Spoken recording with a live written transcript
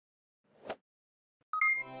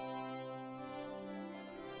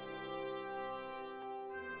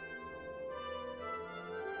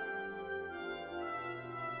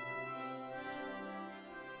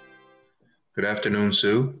Good afternoon,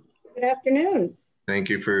 Sue. Good afternoon. Thank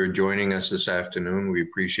you for joining us this afternoon. We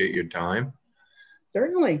appreciate your time.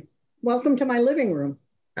 Certainly. Welcome to my living room.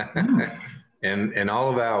 and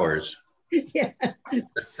all of ours. Yeah.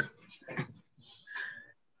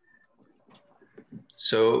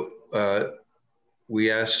 So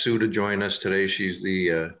we asked Sue to join us today. She's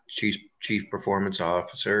the Chief Performance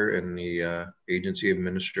Officer in the agency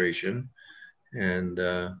administration. And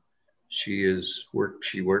she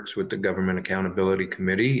works with the Government Accountability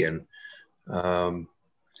Committee, and I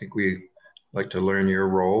think we'd like to learn your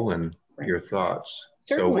role and your thoughts.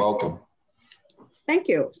 Certainly. So welcome. Thank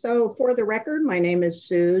you. So for the record, my name is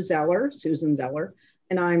Susan Zeller,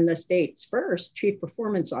 and I'm the state's first Chief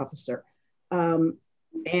Performance Officer. And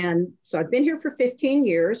so I've been here for 15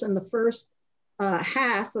 years, and the first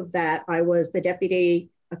half of that, I was the Deputy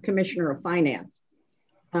Commissioner of Finance,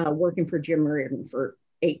 working for Jim Reardon for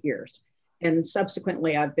 8 years. And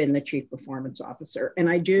subsequently, I've been the Chief Performance Officer. And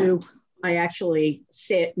I actually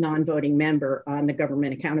sit non-voting member on the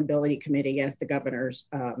Government Accountability Committee as the governor's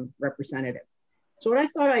representative. So what I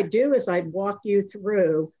thought I'd do is I'd walk you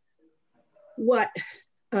through what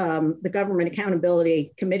the Government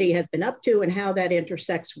Accountability Committee has been up to and how that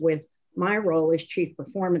intersects with my role as Chief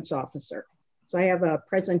Performance Officer. So I have a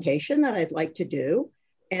presentation that I'd like to do,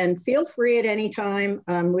 and feel free at any time.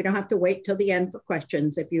 We don't have to wait till the end for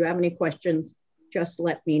questions. If you have any questions, just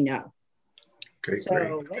let me know. Okay, so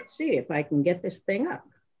great. Let's see if I can get this thing up.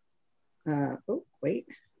 Oh, wait.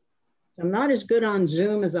 So I'm not as good on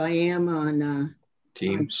Zoom as I am on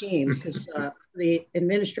Teams, because the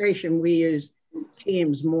administration, we use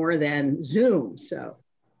Teams more than Zoom. So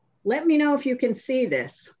let me know if you can see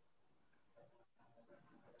this.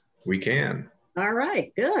 We can. All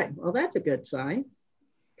right, good. Well, that's a good sign.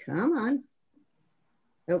 Come on.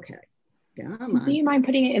 Okay, come on. Do you mind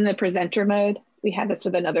putting it in the presenter mode? We had this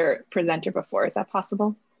with another presenter before. Is that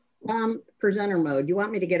possible? Presenter mode. You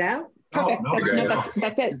want me to get out? Perfect.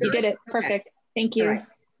 That's it. You did it. Perfect. Okay. Thank you. Right.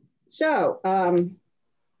 So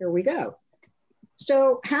here we go.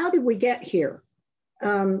 So how did we get here?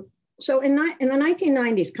 So in the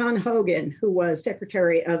 1990s, Con Hogan, who was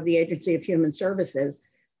Secretary of the Agency of Human Services,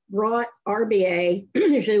 brought RBA,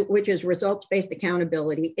 which is results-based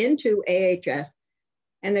accountability, into AHS.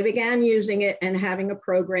 And they began using it and having a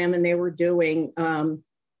program, and they were doing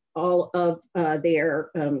all of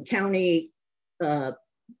their county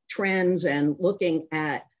trends and looking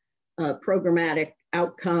at programmatic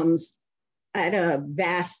outcomes at a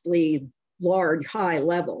vastly large, high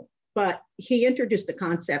level. But he introduced the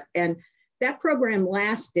concept, and that program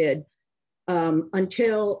lasted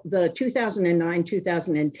until the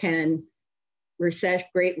 2009-2010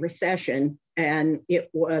 Great Recession, and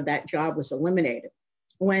that job was eliminated.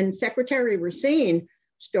 When Secretary Racine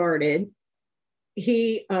started,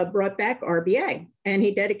 he brought back RBA, and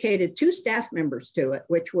he dedicated 2 staff members to it,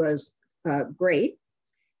 which was great.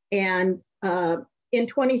 And in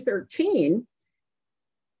 2013,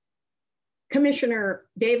 Commissioner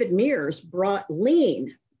David Mears brought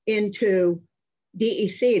lean into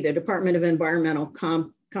DEC, the Department of Environmental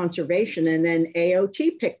Conservation, and then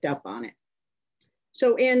AOT picked up on it.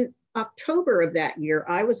 So in October of that year,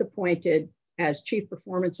 I was appointed as Chief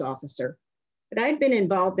Performance Officer, but I'd been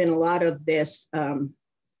involved in a lot of this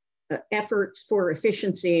efforts for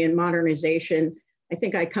efficiency and modernization. I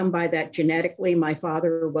think I come by that genetically. My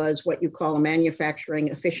father was what you call a manufacturing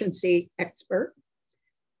efficiency expert.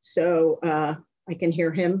 So I can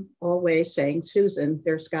hear him always saying, Susan,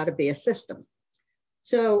 there's got to be a system.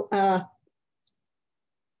 So, and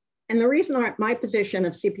the reason my position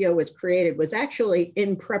of CPO was created was actually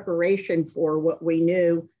in preparation for what we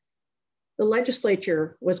knew the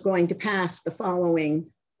legislature was going to pass the following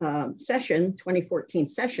session, 2014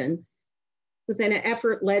 session, within an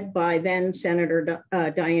effort led by then Senator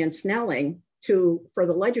Diane Snelling for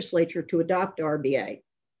the legislature to adopt RBA.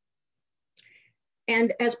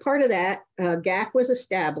 And as part of that, GAC was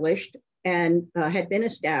established and had been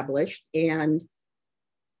established, and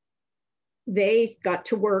they got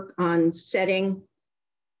to work on setting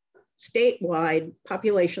statewide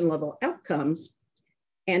population level outcomes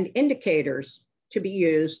and indicators to be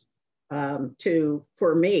used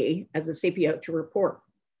for me as a CPO to report.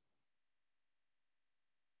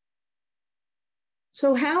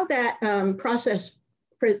 So how that process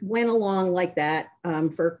went along like that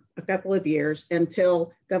for a couple of years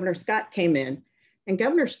until Governor Scott came in. And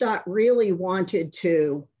Governor Scott really wanted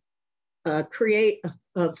to create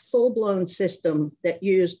a full-blown system that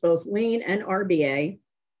used both lean and RBA.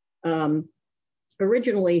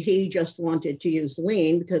 Originally, he just wanted to use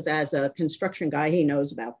lean because as a construction guy, he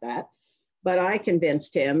knows about that. But I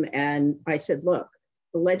convinced him and I said, look,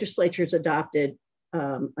 the legislature's adopted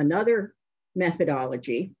another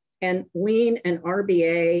methodology, and Lean and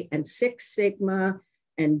RBA and Six Sigma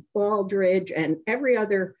and Baldrige and every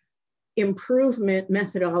other improvement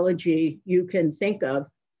methodology you can think of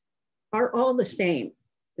are all the same.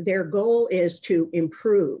 Their goal is to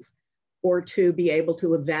improve or to be able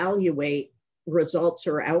to evaluate results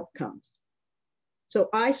or outcomes. So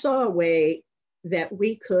I saw a way that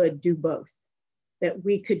we could do both, that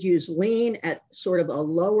we could use Lean at sort of a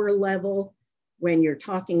lower level when you're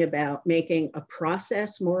talking about making a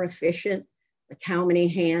process more efficient, like how many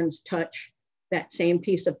hands touch that same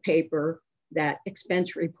piece of paper, that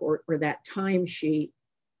expense report, or that timesheet,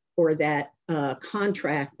 or that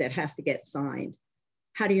contract that has to get signed.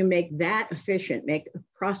 How do you make that efficient, make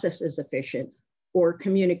processes efficient, or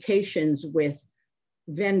communications with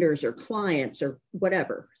vendors or clients or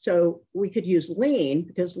whatever? So we could use Lean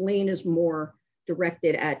because Lean is more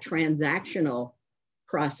directed at transactional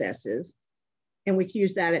processes. And we could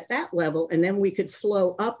use that at that level, and then we could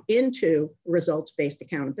flow up into results-based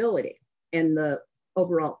accountability and the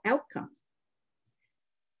overall outcomes.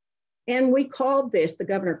 And we called this, the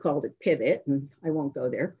governor called it pivot, and I won't go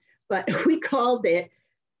there, but we called it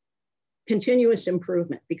continuous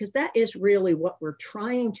improvement, because that is really what we're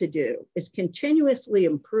trying to do, is continuously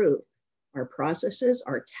improve our processes,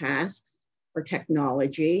 our tasks, our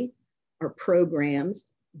technology, our programs,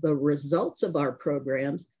 the results of our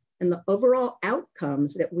programs, and the overall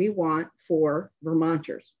outcomes that we want for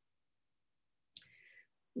Vermonters.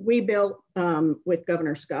 We built, with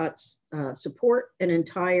Governor Scott's support, an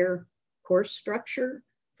entire course structure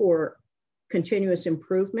for continuous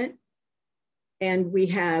improvement. And we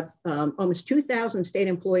have almost 2,000 state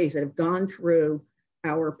employees that have gone through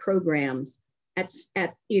our programs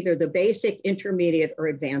at either the basic, intermediate, or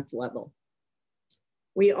advanced level.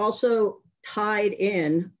 We also tied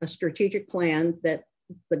in a strategic plan that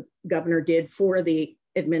the governor did for the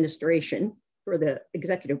administration, for the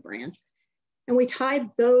executive branch. And we tied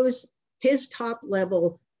his top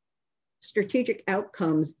level strategic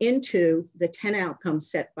outcomes into the 10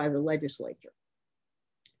 outcomes set by the legislature.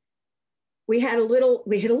 We had a little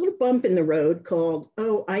bump in the road called,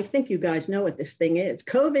 oh, I think you guys know what this thing is,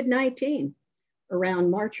 COVID-19,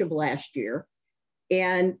 around March of last year.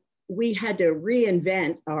 And we had to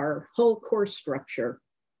reinvent our whole course structure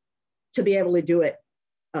to be able to do it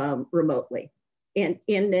remotely. And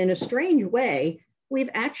in a strange way, we've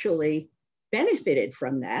actually benefited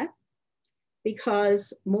from that,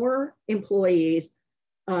 because more employees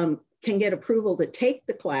can get approval to take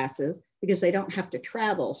the classes because they don't have to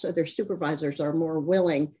travel. So their supervisors are more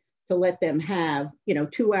willing to let them have,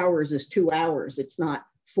 2 hours is 2 hours. It's not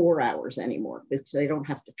 4 hours anymore because they don't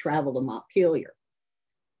have to travel to Montpelier.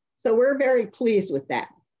 So we're very pleased with that.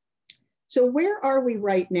 So where are we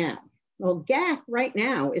right now? Well, GAC right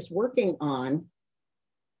now is working on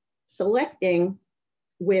selecting,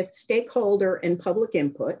 with stakeholder and public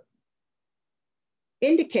input,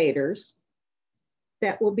 indicators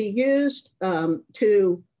that will be used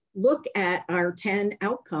to look at our 10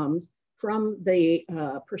 outcomes from the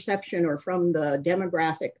perception or from the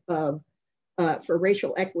demographic of, for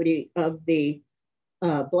racial equity of the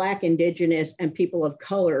Black, Indigenous, and people of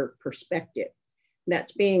color perspective.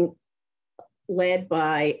 That's being led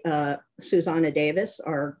by Susanna Davis,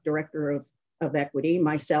 our Director of Equity,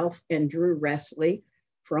 myself, and Drew Ressley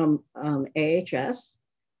from AHS,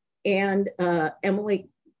 and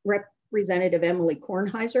Representative Emily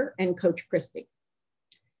Kornheiser and Coach Christie.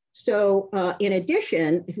 So in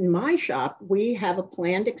addition, in my shop, we have a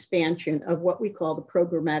planned expansion of what we call the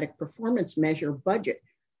programmatic performance measure budget.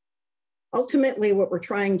 Ultimately, what we're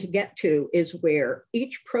trying to get to is where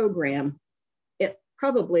each program,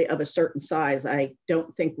 probably of a certain size, I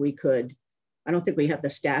don't think we have the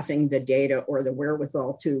staffing, the data, or the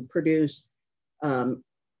wherewithal to produce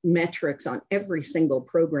metrics on every single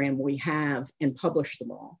program we have and publish them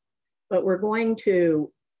all. But we're going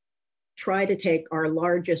to try to take our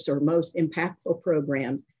largest or most impactful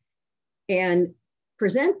programs and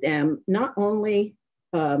present them not only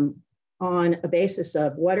on a basis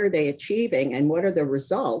of what are they achieving and what are the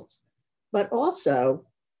results, but also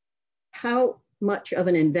how much of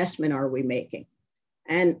an investment are we making?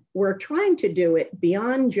 And we're trying to do it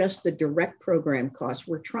beyond just the direct program costs.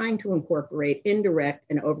 We're trying to incorporate indirect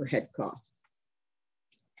and overhead costs.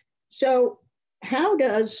 So how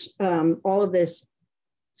does all of this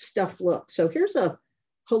stuff look? So here's a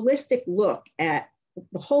holistic look at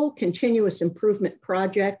the whole continuous improvement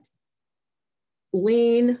project,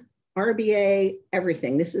 Lean, RBA,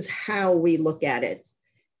 everything. This is how we look at it.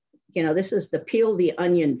 This is the peel the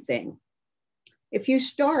onion thing. If you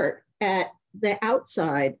start at the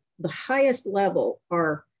outside, the highest level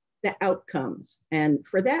are the outcomes. And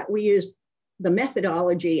for that, we use the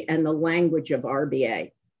methodology and the language of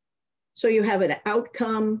RBA. So you have an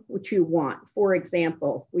outcome which you want. For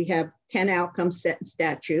example, we have 10 outcomes set in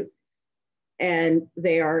statute, and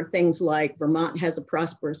they are things like Vermont has a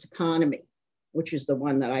prosperous economy, which is the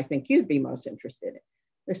one that I think you'd be most interested in.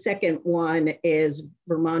 The second one is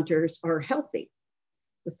Vermonters are healthy.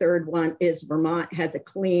 The third one is Vermont has a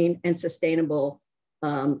clean and sustainable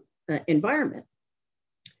environment.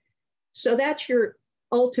 So that's your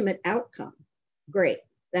ultimate outcome. Great,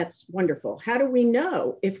 that's wonderful. How do we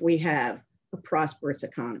know if we have a prosperous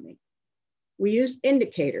economy? We use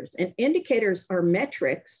indicators, and indicators are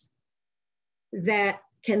metrics that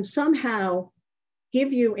can somehow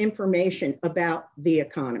give you information about the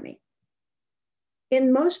economy.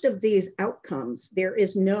 In most of these outcomes, there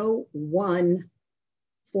is no one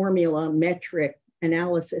formula, metric,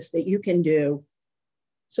 analysis that you can do.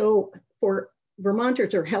 So for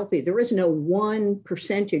Vermonters are healthy, there is no one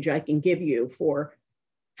percentage I can give you for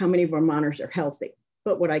how many Vermonters are healthy.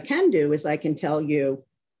 But what I can do is I can tell you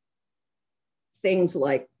things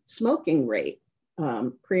like smoking rate,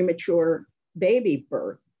 premature baby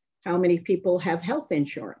birth, how many people have health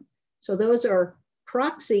insurance. So those are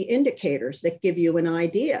proxy indicators that give you an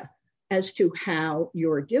idea as to how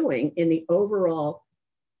you're doing in the overall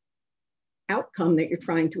outcome that you're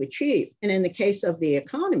trying to achieve. And in the case of the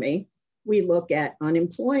economy, we look at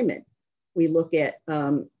unemployment, we look at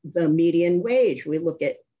the median wage, we look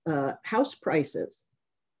at house prices,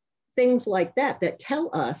 things like that, that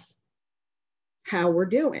tell us how we're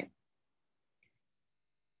doing.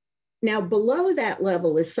 Now, below that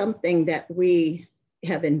level is something that we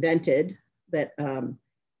have invented, that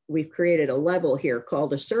we've created a level here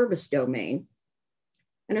called a service domain.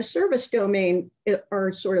 And a service domain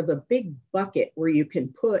are sort of a big bucket where you can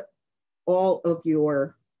put all of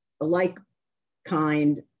your like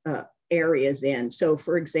kind areas in. So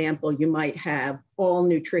for example, you might have all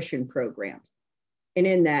nutrition programs. And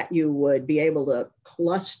in that you would be able to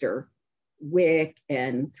cluster WIC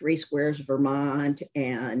and 3 Squares Vermont,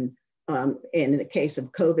 and in the case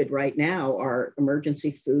of COVID right now, our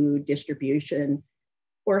emergency food distribution,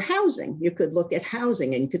 or housing. You could look at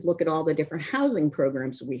housing, and you could look at all the different housing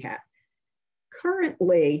programs we have.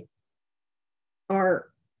 Currently, our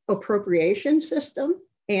appropriation system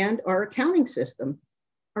and our accounting system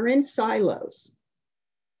are in silos.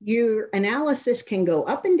 Your analysis can go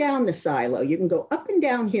up and down the silo. You can go up and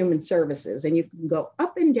down human services, and you can go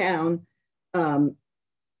up and down the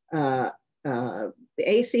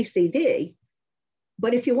ACCD.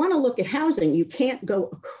 But if you want to look at housing, you can't go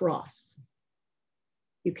across.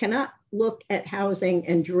 You cannot look at housing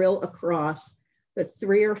and drill across the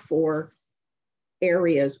 3 or 4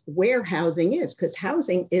 areas where housing is, because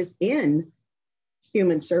housing is in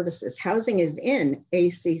human services. Housing is in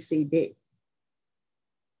ACCD.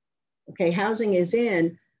 Okay, housing is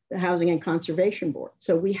in the Housing and Conservation Board.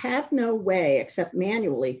 So we have no way except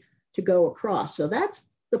manually to go across. So that's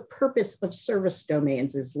the purpose of service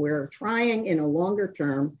domains, is we're trying in a longer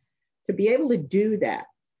term to be able to do that.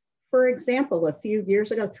 For example, a few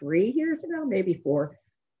years ago, 3 years ago, maybe 4,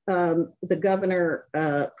 the governor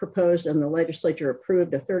proposed and the legislature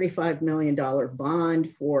approved a $35 million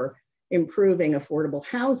bond for improving affordable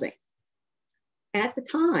housing. At the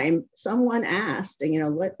time, someone asked,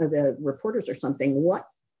 the reporters or something, what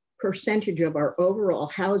percentage of our overall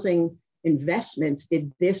housing investments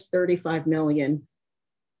did this $35 million,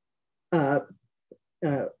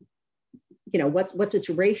 what's its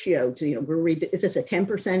ratio to, is this a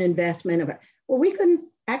 10% investment? Well, we couldn't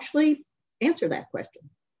actually answer that question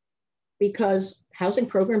because housing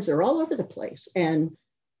programs are all over the place. And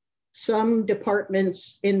some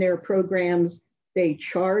departments in their programs, they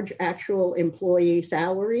charge actual employee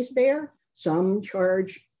salaries there. Some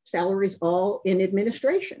charge salaries all in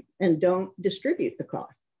administration and don't distribute the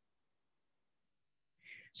cost.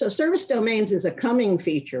 So service domains is a coming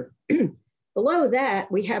feature. Below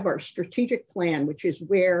that, we have our strategic plan, which is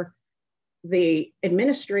where the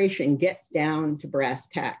administration gets down to brass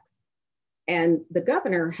tacks. And the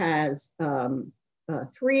governor has 4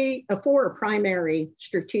 primary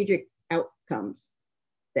strategic outcomes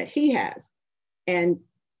that he has. And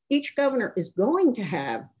each governor is going to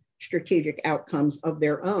have strategic outcomes of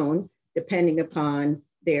their own, depending upon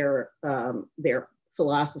their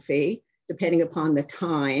philosophy, depending upon the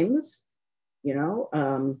times,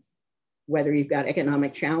 whether you've got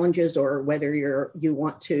economic challenges or whether you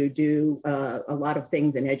want to do a lot of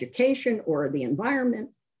things in education or the environment.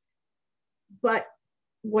 But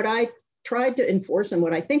what I tried to enforce and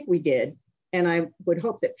what I think we did, and I would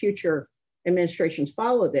hope that future administrations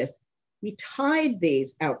follow this, we tied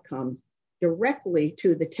these outcomes directly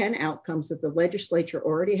to the 10 outcomes that the legislature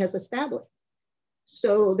already has established.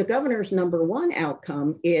 So the governor's number one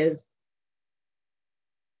outcome is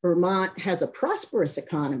Vermont has a prosperous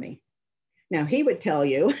economy. Now he would tell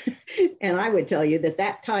you, and I would tell you that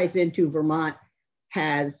that ties into Vermont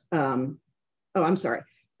has, the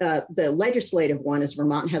legislative one is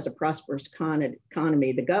Vermont has a prosperous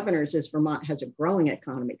economy. The governor's is Vermont has a growing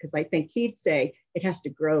economy, because I think he'd say it has to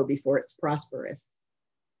grow before it's prosperous.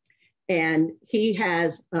 And he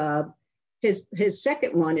has, his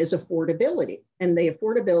second one is affordability. And the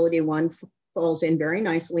affordability one falls in very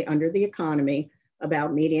nicely under the economy,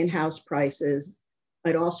 about median house prices.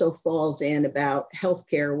 It also falls in about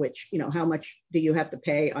healthcare, which, you know, how much do you have to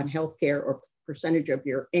pay on healthcare or percentage of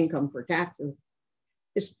your income for taxes.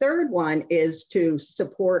 His third one is to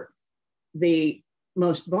support the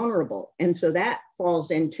most vulnerable. And so that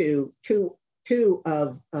falls into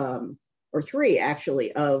three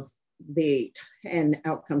actually of the 10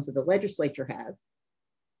 outcomes that the legislature has.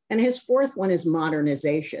 And his fourth one is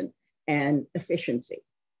modernization and efficiency.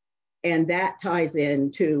 And that ties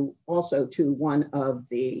into also to one of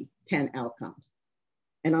the 10 outcomes.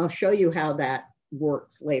 And I'll show you how that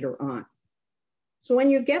works later on. So when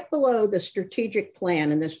you get below the strategic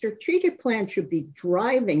plan, and the strategic plan should be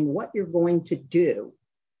driving what you're going to do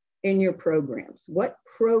in your programs. What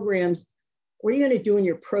are you going to do in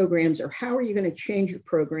your programs, or how are you going to change your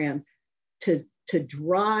program to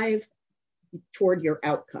drive toward your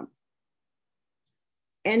outcome?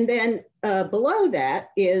 And then below that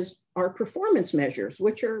is our performance measures,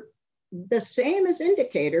 which are the same as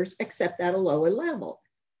indicators, except at a lower level.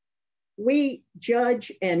 We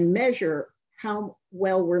judge and measure how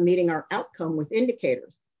well we're meeting our outcome with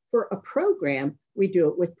indicators. For a program, we do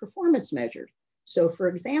it with performance measures. So for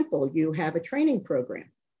example, you have a training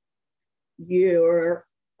program. Your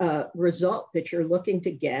result that you're looking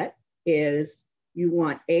to get is you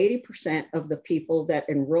want 80% of the people that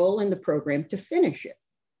enroll in the program to finish it.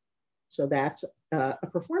 So that's a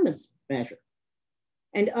performance measure.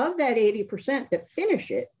 And of that 80% that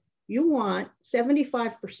finish it, you want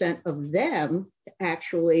 75% of them to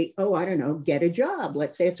actually, get a job.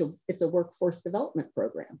 Let's say it's a workforce development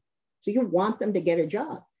program. So you want them to get a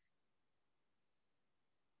job.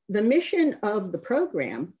 The mission of the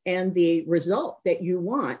program and the result that you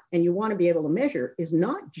want, and you want to be able to measure, is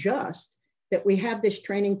not just that we have this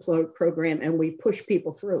training program and we push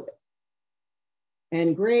people through it.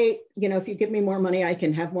 And great, if you give me more money, I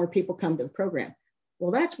can have more people come to the program.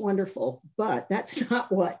 Well, that's wonderful, but that's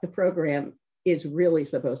not what the program is really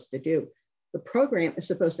supposed to do. The program is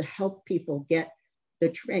supposed to help people get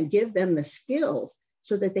and give them the skills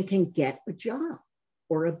so that they can get a job,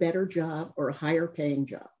 or a better job, or a higher paying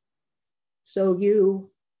job. So you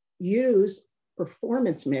use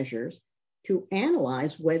performance measures to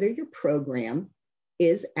analyze whether your program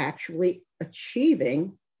is actually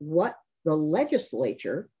achieving what the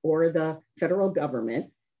legislature or the federal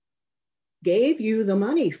government gave you the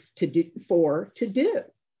money to do.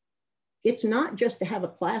 It's not just to have a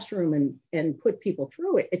classroom and put people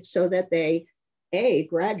through it. It's so that they, A,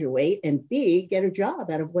 graduate, and B, get a job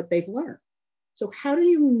out of what they've learned. So how do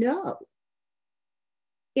you know?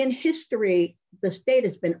 In history, the state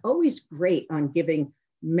has been always great on giving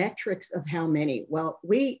metrics of how many. Well,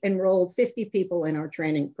 we enrolled 50 people in our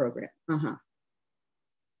training program.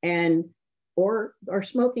 Or our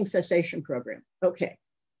smoking cessation program. Okay,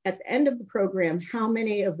 at the end of the program, how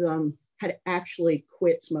many of them had actually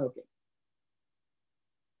quit smoking?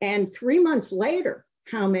 And 3 months later,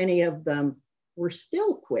 how many of them were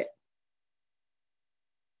still quit?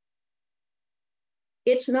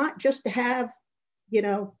 It's not just to have,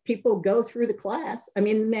 people go through the class. I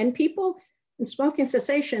mean, and people, and smoking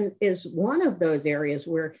cessation is one of those areas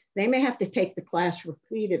where they may have to take the class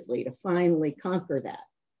repeatedly to finally conquer that.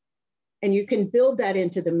 And you can build that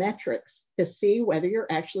into the metrics to see whether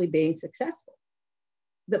you're actually being successful.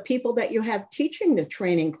 The people that you have teaching the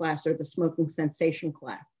training class or the smoking cessation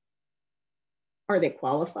class, are they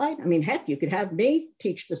qualified? I mean, heck, you could have me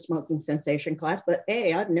teach the smoking cessation class, but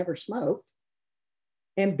A, I've never smoked.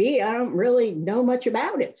 And B, I don't really know much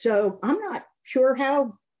about it. So I'm not sure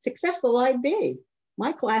how successful I'd be.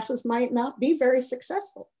 My classes might not be very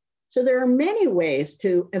successful. So there are many ways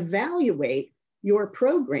to evaluate your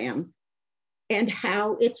program and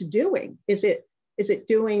how it's doing. Is it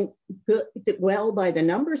doing well by the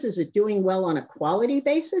numbers? Is it doing well on a quality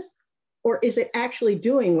basis? Or is it actually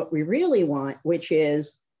doing what we really want, which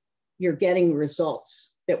is you're getting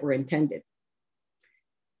results that were intended?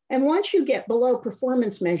 And once you get below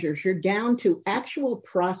performance measures, you're down to actual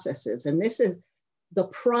processes. And this is the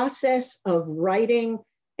process of writing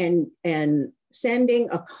and sending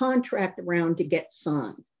a contract around to get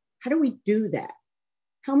signed. How do we do that?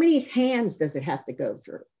 How many hands does it have to go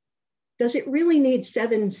through? Does it really need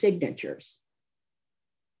 7 signatures?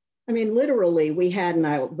 I mean, literally, we had, and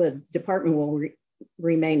the department will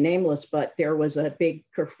remain nameless, but there was a big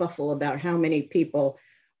kerfuffle about how many people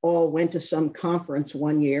all went to some conference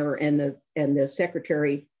one year, and the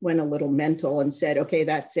secretary went a little mental and said, okay,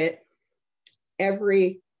 that's it.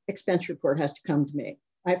 Every expense report has to come to me.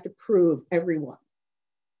 I have to prove every one.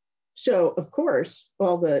 So of course,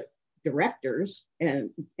 all the directors and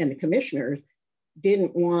the commissioners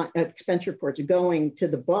didn't want expense reports going to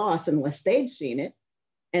the boss unless they'd seen it.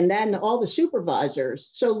 And then all the supervisors.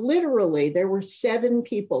 So literally there were 7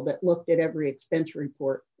 people that looked at every expense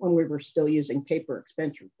report when we were still using paper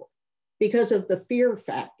expense report because of the fear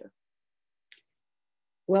factor.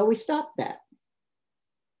 Well, we stopped that.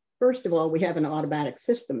 First of all, we have an automatic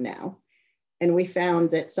system now, and we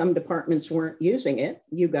found that some departments weren't using it.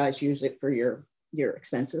 You guys use it for your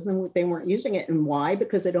expenses, and they weren't using it. And why?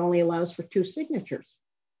 Because it only allows for 2 signatures.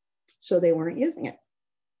 So they weren't using it.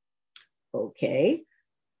 Okay,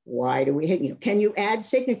 why do we, can you add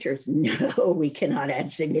signatures? No, we cannot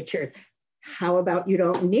add signatures. How about you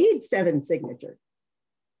don't need 7 signatures?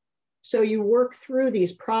 So you work through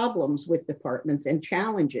these problems with departments and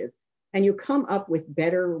challenges, and you come up with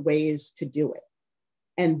better ways to do it.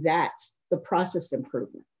 And that's the process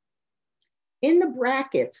improvement. In the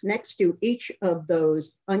brackets next to each of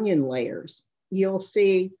those onion layers, you'll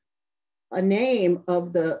see a name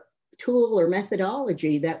of the tool or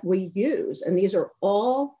methodology that we use. And these are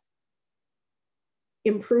all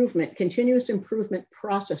continuous improvement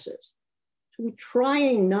processes. So we're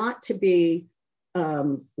trying not to be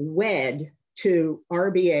wed to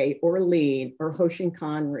RBA or Lean or Hoshin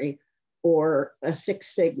Conry or a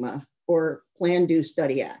Six Sigma or Plan, Do,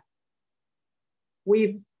 Study, Act.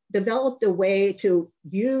 We've developed a way to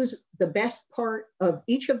use the best part of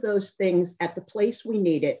each of those things at the place we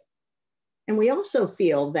need it. And we also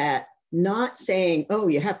feel that not saying, oh,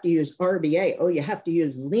 you have to use RBA, oh, you have to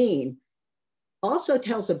use Lean, also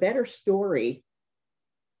tells a better story,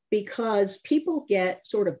 because people get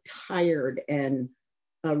sort of tired and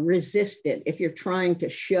resistant if you're trying to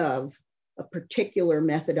shove a particular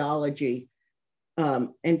methodology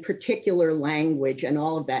and particular language and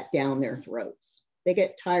all of that down their throats. They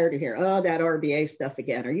get tired of hearing, oh, that RBA stuff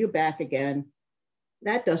again. Are you back again?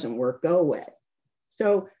 That doesn't work, go away.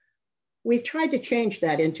 So we've tried to change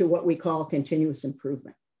that into what we call continuous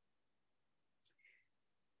improvement.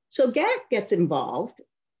 So GAC gets involved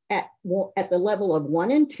at the level of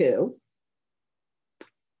 1 and 2.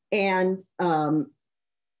 And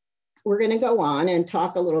we're going to go on and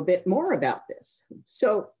talk a little bit more about this.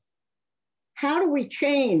 So how do we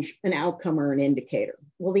change an outcome or an indicator?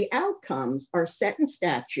 Well, the outcomes are set in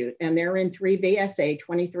statute, and they're in 3 VSA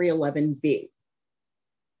 2311B.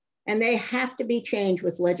 And they have to be changed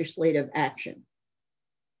with legislative action.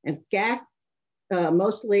 And GAC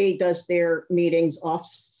mostly does their meetings off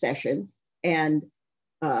session and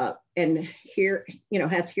here,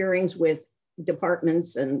 has hearings with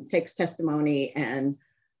departments and takes testimony. And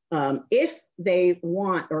if they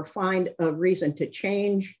want or find a reason to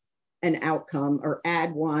change an outcome or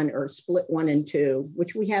add one or split 1 and 2,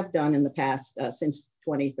 which we have done in the past since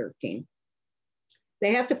 2013,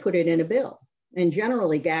 they have to put it in a bill. And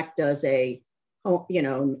generally GAC does a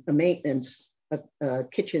maintenance, a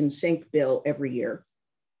kitchen sink bill every year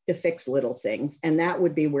to fix little things. And that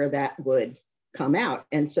would be where that would come out.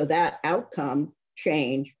 And so that outcome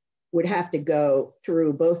change would have to go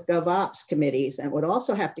through both GovOps committees and would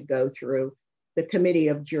also have to go through the Committee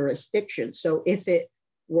of Jurisdiction. So if it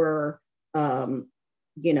were,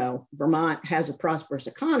 Vermont has a prosperous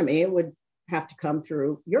economy, it would have to come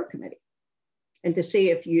through your committee. And to see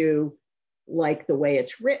if you like the way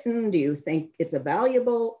it's written, do you think it's a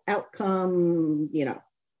valuable outcome,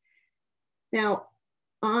 Now,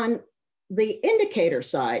 on the indicator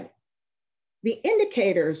side, the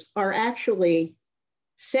indicators are actually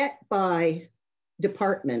set by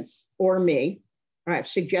departments or me, or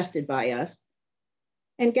suggested by us,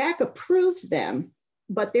 and GAC approves them,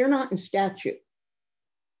 but they're not in statute.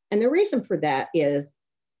 And the reason for that is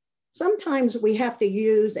sometimes we have to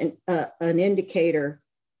use an indicator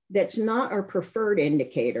that's not our preferred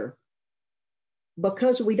indicator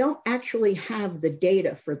because we don't actually have the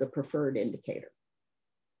data for the preferred indicator.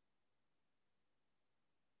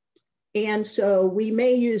 And so we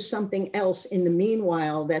may use something else in the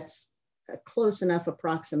meanwhile that's a close enough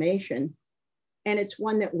approximation. And it's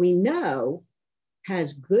one that we know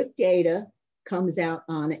has good data, comes out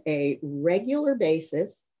on a regular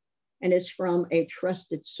basis, and is from a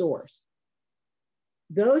trusted source.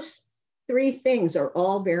 Those three things are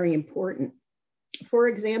all very important. For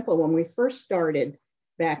example, when we first started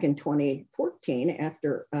back in 2014,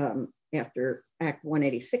 after Act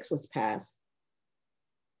 186 was passed,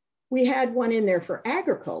 we had one in there for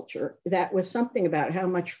agriculture that was something about how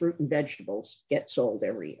much fruit and vegetables get sold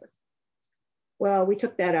every year. Well, we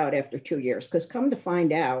took that out after 2 years because come to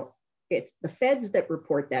find out, it's the feds that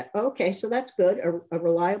report that. Okay, so that's good, a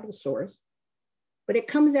reliable source, but it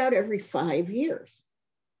comes out every 5 years.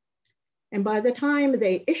 And by the time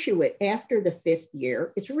they issue it after the 5th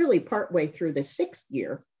year, it's really partway through the 6th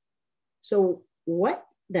year. So what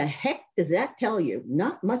the heck does that tell you?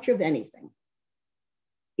 Not much of anything.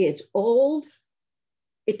 It's old.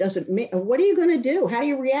 It doesn't make, what are you going to do? How do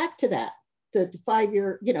you react to that? To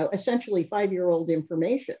 5-year, essentially 5-year-old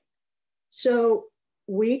information. So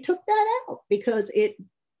we took that out because it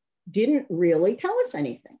didn't really tell us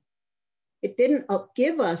anything. It didn't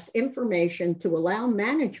give us information to allow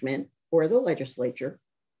management or the legislature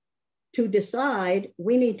to decide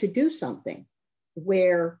we need to do something,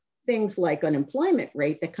 where things like unemployment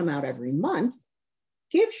rate that come out every month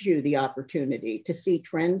gives you the opportunity to see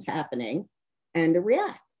trends happening and to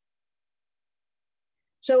react.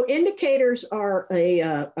 So indicators are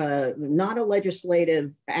not a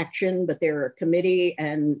legislative action, but they're a committee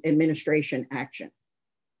and administration action.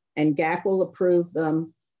 And GAC will approve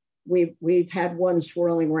them. We've had one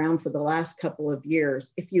swirling around for the last couple of years.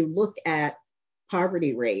 If you look at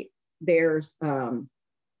poverty rate, there's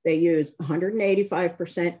they use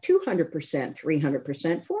 185%, 200%,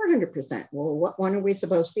 300%, 400%. Well, what one are we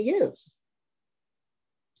supposed to use?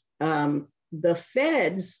 The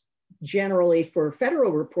feds generally for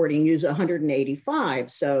federal reporting use 185.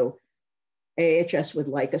 So AHS would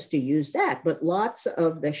like us to use that, but lots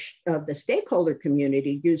of the stakeholder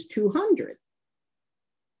community use 200.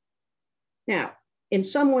 Now, in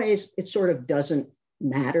some ways, it sort of doesn't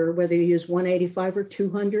matter whether you use 185 or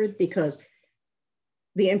 200 because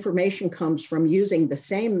the information comes from using the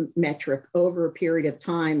same metric over a period of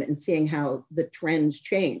time and seeing how the trends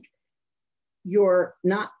change. You're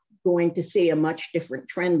not going to see a much different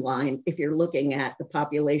trend line if you're looking at the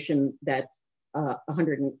population that's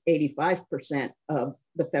 185% of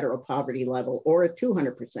the federal poverty level or a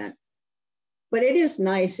 200%. But it is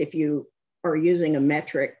nice if you are using a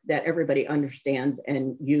metric that everybody understands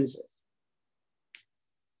and uses.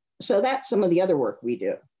 So that's some of the other work we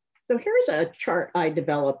do. So here's a chart I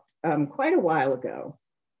developed quite a while ago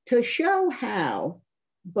to show how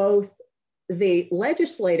both the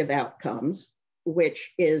legislative outcomes,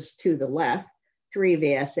 which is to the left, 3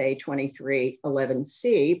 VSA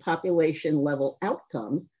 2311C, population level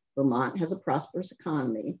outcomes, Vermont has a prosperous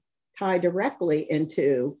economy, tie directly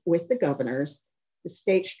into, with the governors, the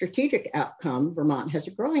state strategic outcome, Vermont has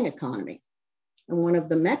a growing economy. And one of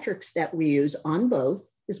the metrics that we use on both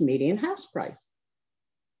is median house price.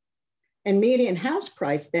 And median house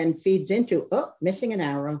price then feeds into, oh, missing an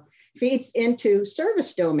arrow, feeds into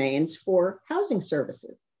service domains for housing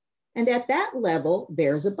services. And at that level,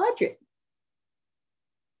 there's a budget.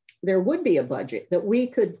 There would be a budget that we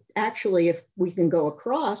could actually, if we can go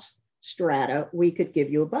across strata, we could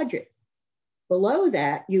give you a budget. Below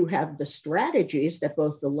that, you have the strategies that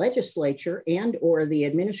both the legislature and or the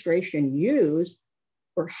administration use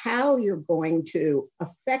for how you're going to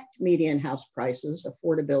affect median house prices,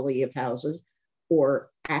 affordability of houses, or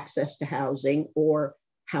access to housing, or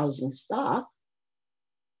housing stock.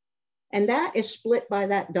 And that is split by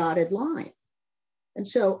that dotted line. And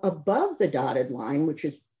so above the dotted line, which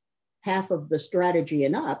is half of the strategy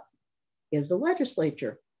and up, is the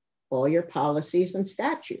legislature, all your policies and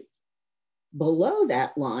statutes. Below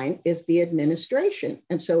that line is the administration.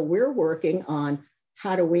 And so we're working on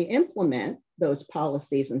how do we implement those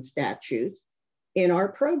policies and statutes in our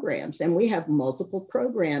programs. And we have multiple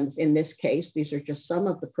programs in this case. These are just some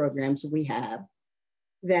of the programs we have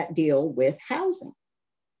that deal with housing.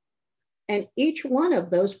 And each one of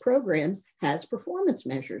those programs has performance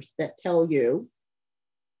measures that tell you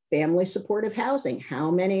family supportive housing,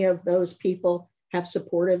 how many of those people have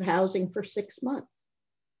supportive housing for 6 months?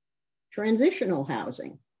 Transitional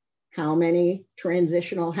housing, how many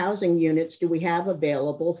transitional housing units do we have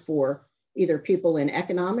available for either people in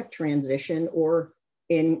economic transition or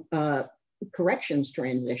in corrections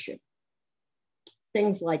transition,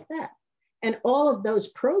 things like that. And all of those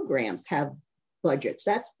programs have budgets.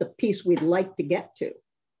 That's the piece we'd like to get to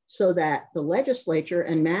so that the legislature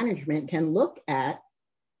and management can look at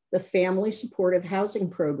the family supportive housing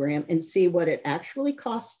program and see what it actually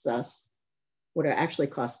costs us, what it actually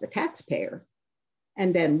costs the taxpayer,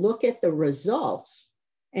 and then look at the results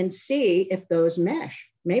and see if those mesh.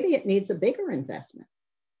 Maybe it needs a bigger investment.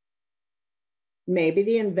 Maybe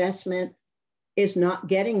the investment is not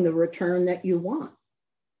getting the return that you want.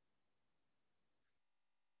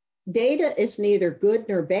 Data is neither good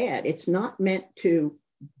nor bad. It's not meant to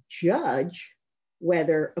judge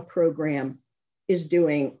whether a program is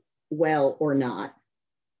doing well or not.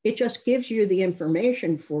 It just gives you the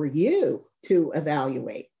information for you to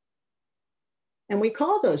evaluate. And we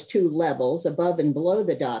call those two levels, above and below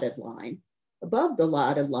the dotted line. Above the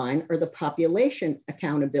dotted line are the population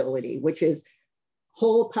accountability, which is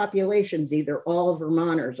whole populations, either all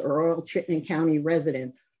Vermonters or all Chittenden County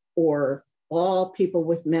residents, or all people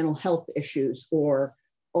with mental health issues, or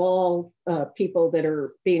all people that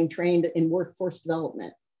are being trained in workforce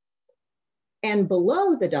development. And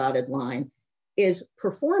below the dotted line is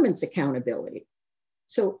performance accountability.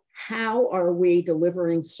 So how are we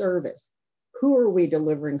delivering service? Who are we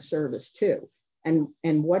delivering service to? And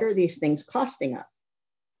what are these things costing us?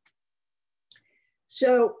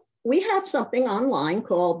 So we have something online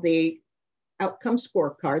called the Outcome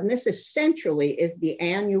Scorecard, and this essentially is the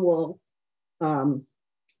annual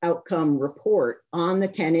outcome report on the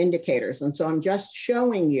 10 indicators. And so I'm just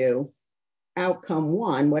showing you outcome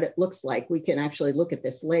 1, what it looks like. We can actually look at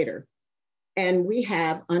this later. And we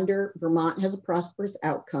have, under Vermont has a prosperous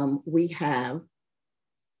outcome, we have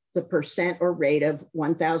the percent or rate of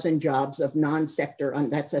 1,000 jobs of non-sector,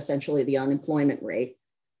 that's essentially the unemployment rate,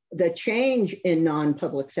 the change in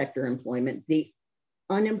non-public sector employment, the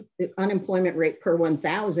unemployment rate per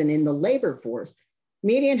 1,000 in the labor force,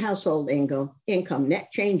 median household income,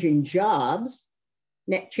 net change in jobs,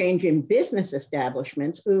 net change in business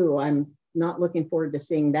establishments. Ooh, I'm not looking forward to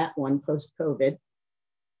seeing that one post-COVID.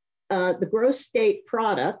 The gross state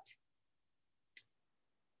product,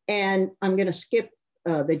 and I'm going to skip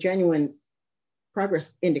the genuine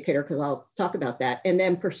progress indicator because I'll talk about that, and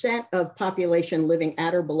then percent of population living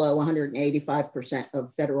at or below 185%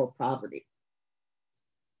 of federal poverty.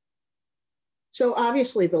 So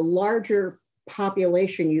obviously the larger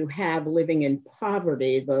population you have living in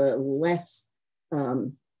poverty, the less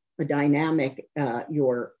dynamic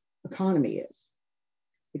your economy is,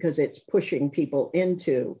 because it's pushing people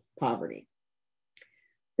into poverty.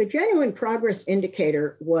 The genuine progress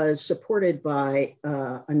indicator was supported by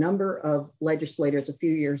a number of legislators a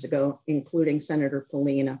few years ago, including Senator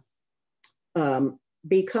Polina,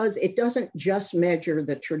 because it doesn't just measure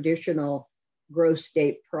the traditional gross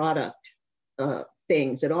state product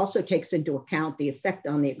things. It also takes into account the effect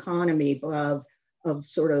on the economy of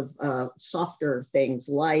sort of softer things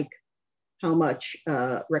like how much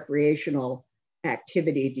recreational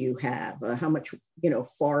activity do you have, how much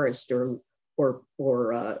forest or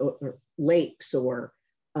lakes, or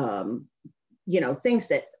things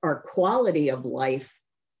that are quality of life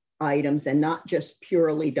items and not just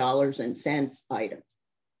purely dollars and cents items.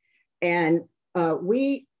 And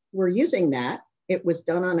we were using that. It was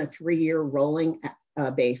done on a 3-year rolling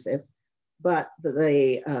basis, but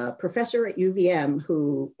the professor at UVM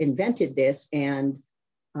who invented this and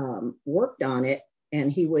worked on it,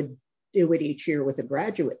 and he would do it each year with a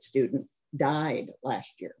graduate student, died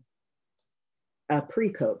last year,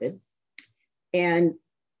 pre-COVID. And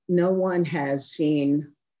no one has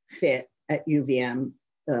seen fit at UVM,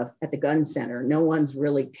 at the Gun Center. No one's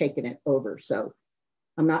really taken it over. So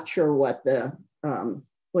I'm not sure what the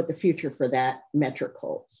future for that metric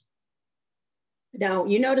holds. Now,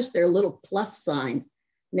 you notice there are little plus signs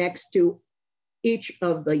next to each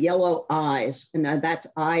of the yellow I's, and that's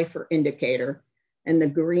I for indicator, and the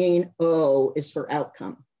green O is for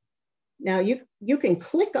outcome. Now you can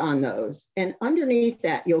click on those, and underneath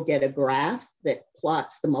that, you'll get a graph that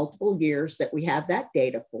plots the multiple years that we have that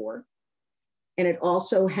data for. And it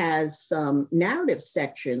also has some narrative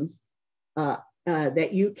sections that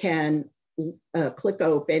you can click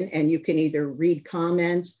open, and you can either read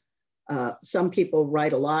comments. Some people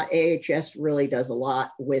write a lot. AHS really does a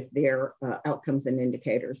lot with their outcomes and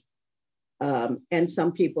indicators. And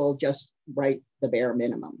some people just write the bare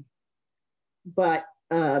minimum. But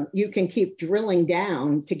you can keep drilling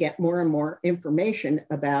down to get more and more information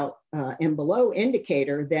about and below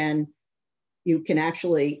indicator. Then you can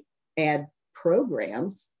actually add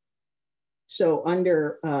programs. So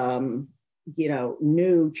under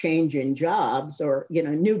new change in jobs, or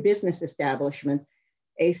new business establishments,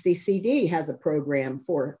 ACCD has a program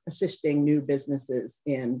for assisting new businesses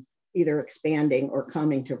in either expanding or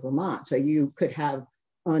coming to Vermont. So you could have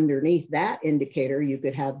underneath that indicator, you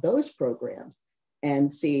could have those programs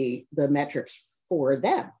and see the metrics for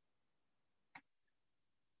them.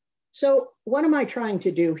 So what am I trying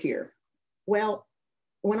to do here? Well,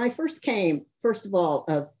 when I first came, first of all,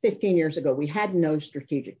 15 years ago, we had no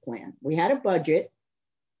strategic plan. We had a budget,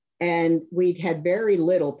 and we had very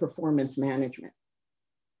little performance management.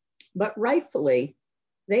 but rightfully,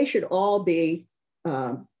 they should all be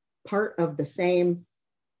part of the same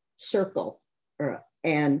circle.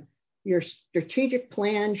 And your strategic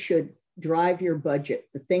plan should drive your budget.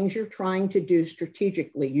 The things you're trying to do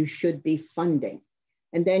strategically, you should be funding.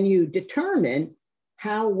 And then you determine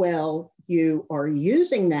how well you are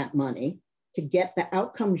using that money to get the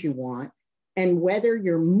outcomes you want, and whether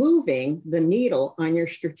you're moving the needle on your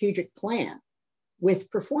strategic plan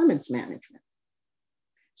with performance management.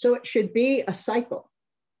 So it should be a cycle.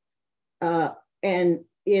 And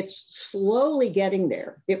it's slowly getting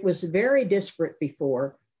there. It was very disparate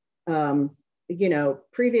before. You know,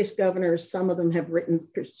 previous governors, some of them have written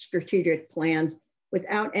strategic plans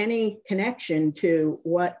without any connection to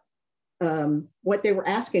what they were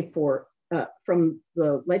asking for from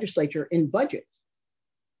the legislature in budgets.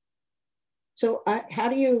 So how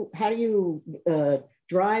do you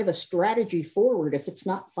drive a strategy forward if it's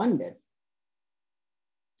not funded?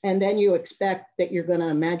 And then you expect that you're going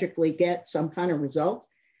to magically get some kind of result.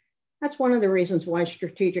 That's one of the reasons why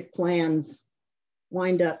strategic plans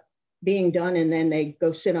wind up being done and then they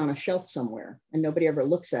go sit on a shelf somewhere and nobody ever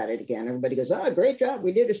looks at it again. Everybody goes, oh, great job,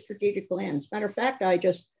 we did a strategic plan. As a matter of fact, I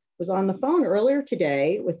just was on the phone earlier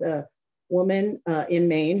today with a woman in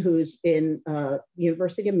Maine who's in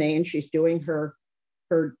University of Maine. She's doing her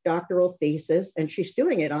doctoral thesis and she's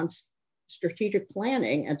doing it on strategic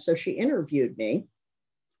planning. And so she interviewed me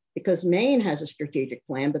because Maine has a strategic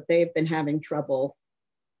plan, but they've been having trouble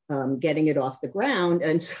getting it off the ground.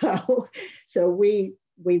 And so we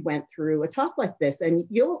went through a talk like this, and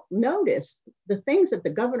you'll notice the things that the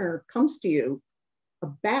governor comes to you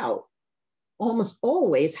about almost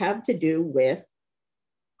always have to do with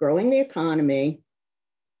growing the economy,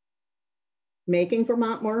 making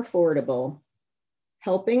Vermont more affordable,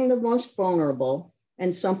 helping the most vulnerable,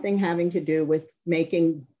 and something having to do with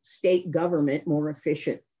making state government more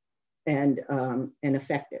efficient and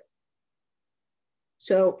effective.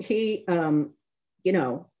 So he, you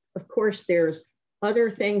know, of course, there's other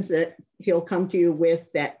things that he'll come to you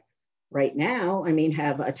with that right now, I mean,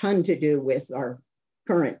 have a ton to do with our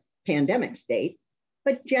current pandemic state.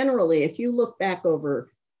 But generally, if you look back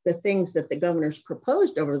over the things that the governor's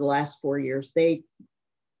proposed over the last 4 years, they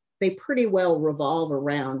pretty well revolve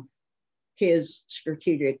around his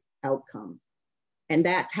strategic outcomes. And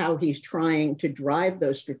that's how he's trying to drive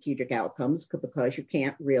those strategic outcomes, because you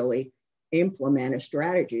can't really implement a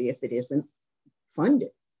strategy if it isn't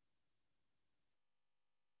funded.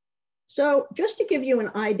 So just to give you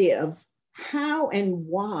an idea of how and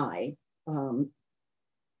why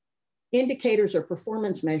indicators or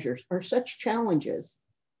performance measures are such challenges,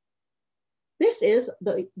 this is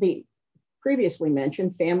the previously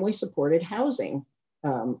mentioned family-supported housing.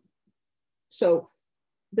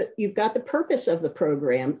 You've got the purpose of the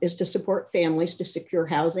program is to support families to secure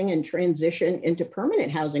housing and transition into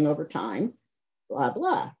permanent housing over time, blah,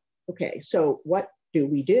 blah. Okay, so what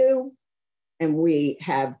do? And we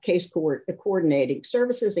have case coordinating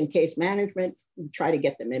services and case management. We try to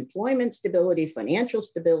get them employment stability, financial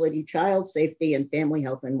stability, child safety, and family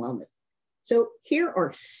health and wellness. So here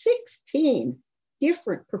are 16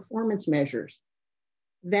 different performance measures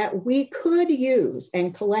that we could use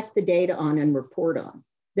and collect the data on and report on,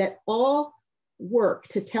 that all work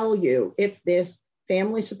to tell you if this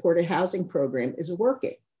family-supported housing program is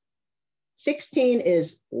working. 16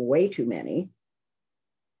 is way too many.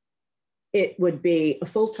 It would be a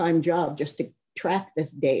full-time job just to track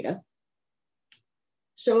this data.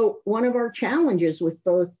 So one of our challenges with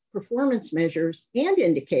both performance measures and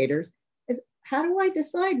indicators is, how do I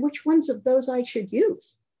decide which ones of those I should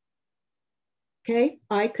use? Okay,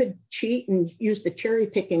 I could cheat and use the cherry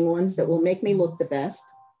picking ones that will make me look the best.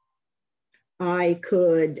 I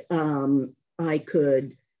could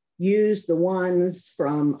use the ones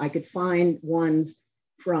from, I could find ones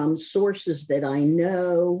from sources that I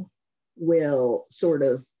know will sort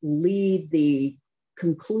of lead the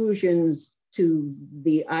conclusions to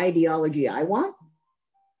the ideology I want.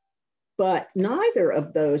 But neither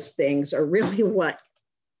of those things are really what,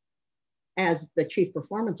 as the chief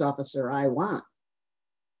performance officer, I want.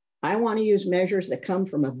 I want to use measures that come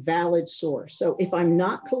from a valid source. So if I'm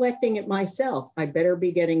not collecting it myself, I better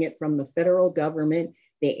be getting it from the federal government,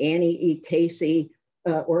 the Annie E. Casey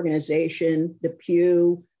organization, the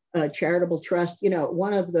Pew Charitable Trust, you know,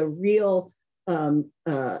 one of the real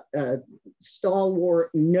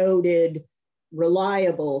stalwart, noted,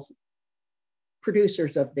 reliable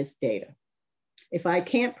producers of this data. If I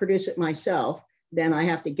can't produce it myself, then I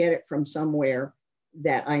have to get it from somewhere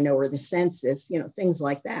that I know, or the census, you know, things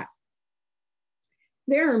like that.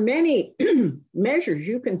 There are many measures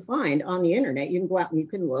you can find on the internet. You can go out and you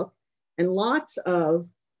can look, and lots of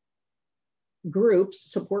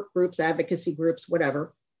groups, support groups, advocacy groups,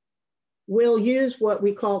 whatever, will use what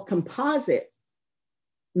we call composite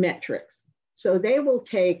metrics. So they will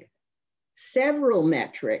take several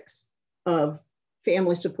metrics of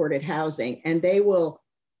family supported housing, and they will,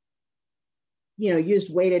 use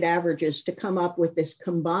weighted averages to come up with this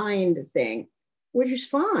combined thing, which is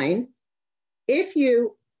fine if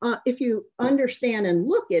you understand and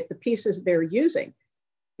look at the pieces they're using.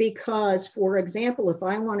 Because, for example, if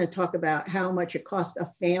I want to talk about how much it costs a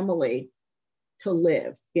family to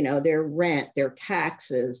live, their rent, their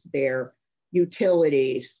taxes, their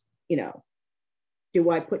utilities, do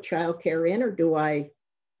I put childcare in or do I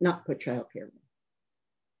not put childcare in?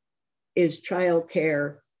 Is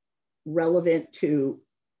childcare relevant to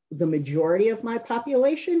the majority of my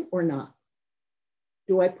population or not?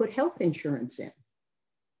 Do I put health insurance in?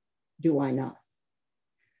 Do I not?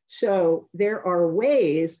 So there are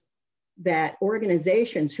ways that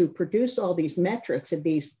organizations who produce all these metrics and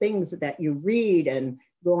these things that you read and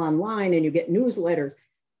go online and you get newsletters,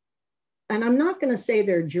 and I'm not going to say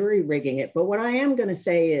they're jury rigging it, but what I am going to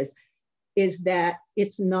say is that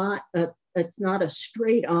it's not a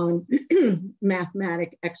straight on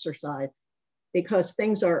mathematic exercise, because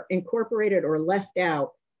things are incorporated or left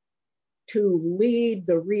out to lead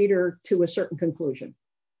the reader to a certain conclusion.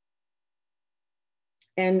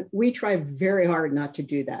 And we try very hard not to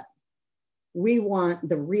do that. We want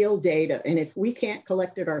the real data. And if we can't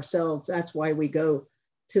collect it ourselves, that's why we go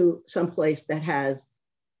to someplace that has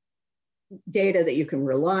data that you can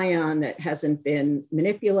rely on, that hasn't been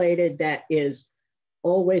manipulated, that is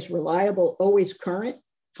always reliable, always current,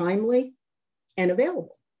 timely, and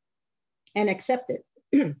available, and accepted.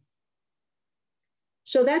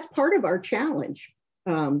 So that's part of our challenge.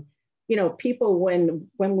 People,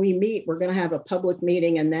 when we meet, we're going to have a public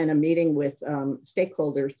meeting and then a meeting with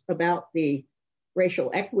stakeholders about the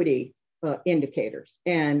racial equity indicators.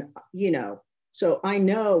 And, so I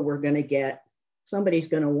know we're going to get, somebody's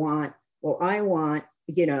going to want, well, I want,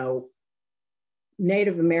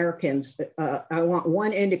 Native Americans, I want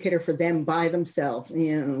one indicator for them by themselves.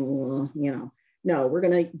 No, we're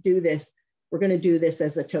going to do this. We're going to do this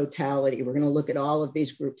as a totality. We're going to look at all of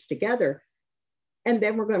these groups together. And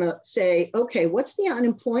then we're going to say, okay, what's the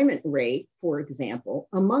unemployment rate, for example,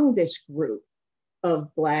 among this group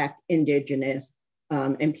of Black, Indigenous,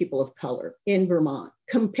 and people of color in Vermont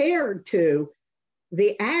compared to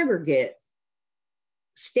the aggregate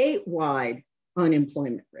statewide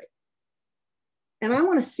unemployment rate? And I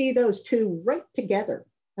want to see those two right together.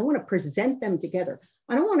 I want to present them together.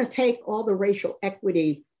 I don't want to take all the racial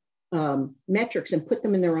equity metrics and put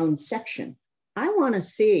them in their own section. I want to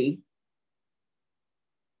see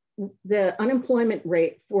the unemployment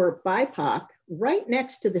rate for BIPOC right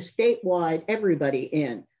next to the statewide everybody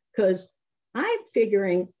in, because I'm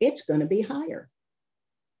figuring it's going to be higher.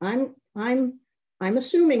 I'm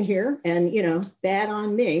assuming here, and bad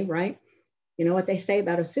on me, right? You know what they say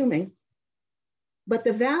about assuming. But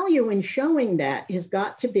the value in showing that has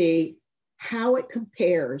got to be how it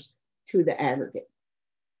compares to the aggregate,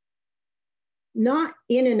 not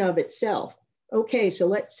in and of itself. Okay, so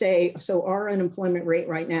let's say, our unemployment rate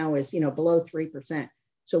right now is, below 3%.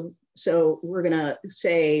 So we're gonna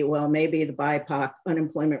say, well, maybe the BIPOC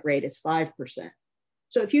unemployment rate is 5%.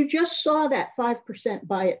 So if you just saw that 5%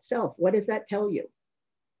 by itself, what does that tell you? It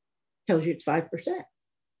tells you it's 5%.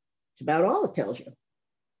 It's about all it tells you.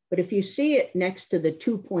 But if you see it next to the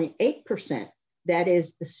 2.8%, that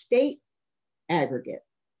is the state aggregate,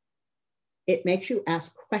 it makes you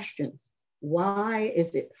ask questions. Why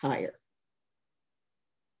is it higher?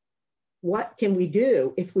 What can we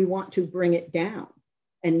do if we want to bring it down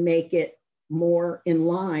and make it more in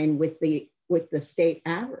line with the state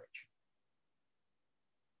average?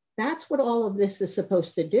 That's what all of this is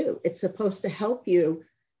supposed to do. It's supposed to help you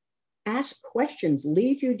ask questions,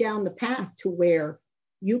 lead you down the path to where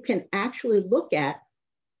you can actually look at,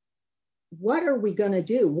 what are we going to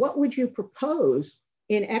do? What would you propose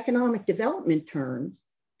in economic development terms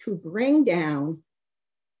to bring down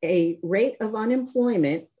a rate of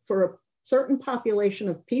unemployment for a certain population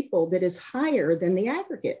of people that is higher than the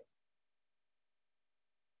aggregate?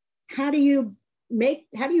 How do you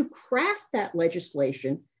craft that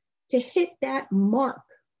legislation to hit that mark?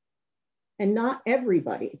 And not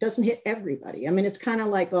everybody, it doesn't hit everybody. I mean, it's kind of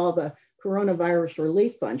like all the coronavirus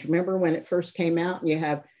relief funds. Remember when it first came out and you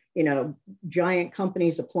have, giant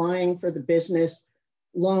companies applying for the business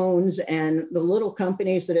loans, and the little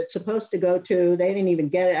companies that it's supposed to go to, they didn't even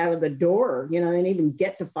get it out of the door. They didn't even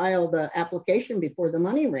get to file the application before the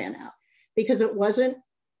money ran out, because it wasn't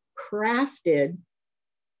crafted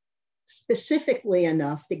specifically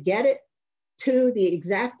enough to get it to the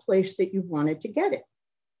exact place that you wanted to get it.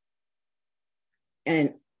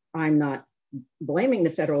 And I'm not blaming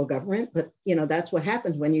the federal government, but that's what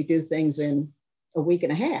happens when you do things in a week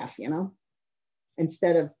and a half,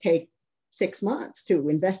 instead of take 6 months to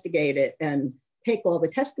investigate it and take all the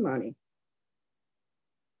testimony.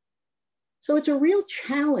 So it's a real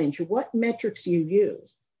challenge what metrics you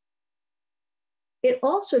use. It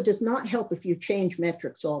also does not help if you change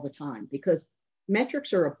metrics all the time, because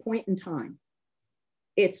metrics are a point in time.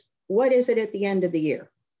 It's what is it at the end of the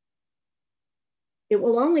year? It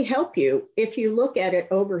will only help you if you look at it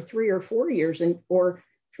over 3 or 4 years or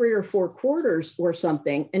 3 or 4 quarters or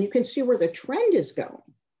something, and you can see where the trend is going.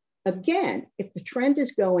 Again, if the trend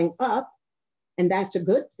is going up, and that's a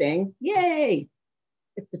good thing, yay.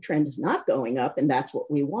 If the trend is not going up and that's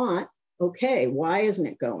what we want, okay, why isn't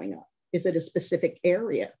it going up? Is it a specific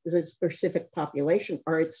area? Is it a specific population?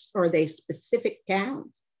 Are they specific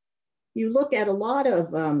towns? You look at a lot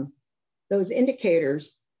of those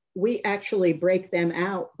indicators, we actually break them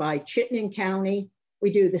out by Chittenden County.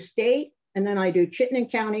 We do the state, and then I do Chittenden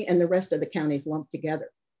County and the rest of the counties lumped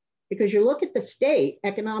together. Because you look at the state,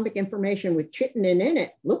 economic information with Chittenden in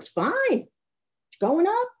it, looks fine. It's going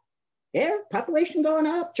up. Yeah, population going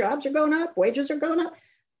up, jobs are going up, wages are going up.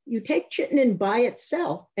 You take Chittenden by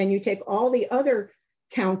itself and you take all the other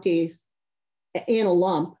counties in a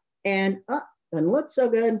lump and doesn't look so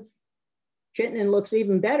good. Chittenden looks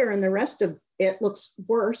even better and the rest of it looks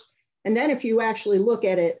worse. And then if you actually look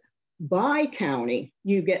at it by county,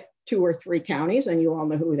 you get 2 or 3 counties, and you all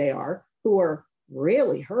know who they are, who are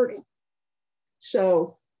really hurting.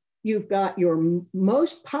 So you've got your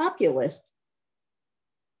most populous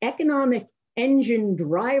economic engine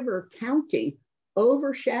driver county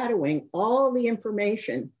overshadowing all the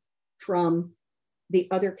information from the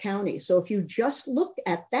other counties. So if you just looked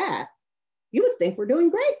at that, you would think we're doing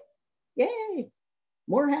great. Yay,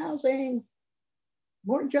 more housing,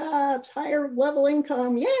 more jobs, higher level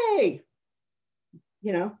income, yay.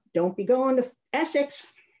 Don't be going to Essex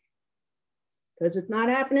because it's not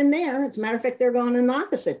happening there. As a matter of fact, they're going in the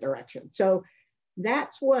opposite direction. So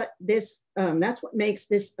that's what makes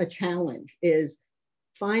this a challenge, is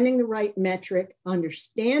finding the right metric,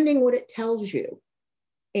 understanding what it tells you,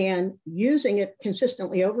 and using it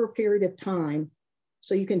consistently over a period of time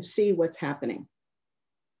so you can see what's happening.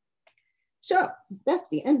 So that's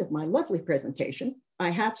the end of my lovely presentation. I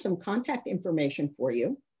have some contact information for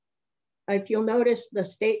you. If you'll notice, the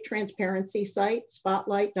state transparency site,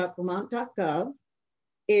 spotlight.vermont.gov,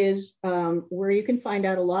 is where you can find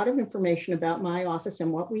out a lot of information about my office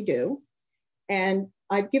and what we do. And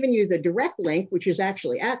I've given you the direct link, which is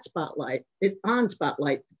actually at Spotlight. It's on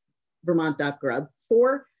spotlight.vermont.gov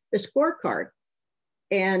for the scorecard.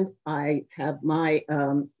 And I have my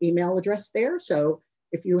email address there. So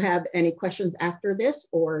if you have any questions after this,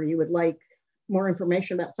 or you would like more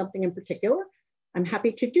information about something in particular, I'm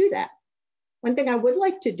happy to do that. One thing I would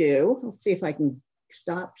like to do, let's see if I can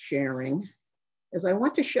stop sharing, is I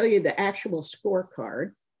want to show you the actual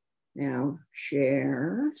scorecard. Now,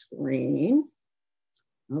 share screen.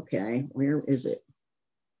 Okay, where is it?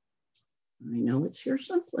 I know it's here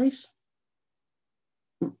someplace.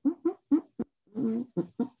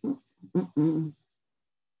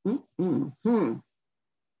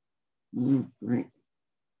 Right.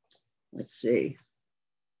 Let's see.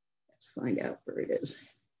 Let's find out where it is.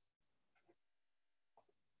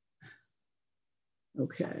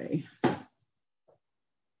 Okay.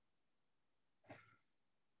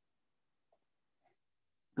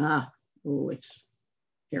 Oh, it's,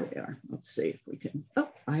 here we are. Let's see if we can,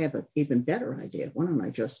 I have an even better idea. Why don't I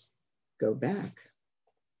just go back?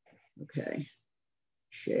 Okay,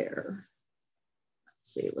 share.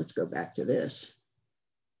 Let's see, let's go back to this.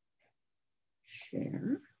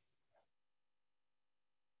 Share.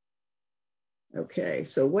 Okay,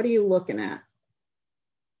 so what are you looking at?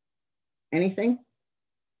 Anything?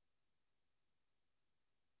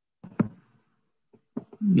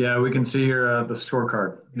 Yeah, we can see here the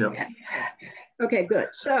scorecard. Yep. Okay, good.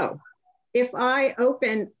 So if I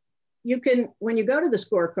open, you can, when you go to the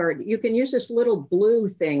scorecard, you can use this little blue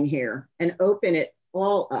thing here and open it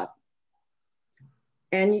all up.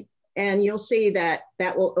 And you'll see that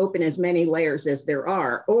that will open as many layers as there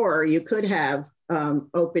are, or you could have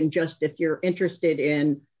open just if you're interested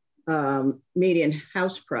in median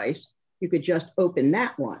house price, you could just open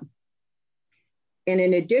that one. And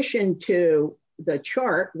in addition to the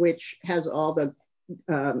chart, which has all the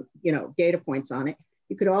data points on it,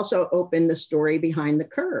 you could also open the story behind the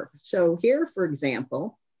curve. So here, for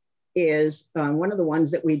example, is one of the ones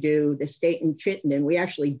that we do, the state in Chittenden. We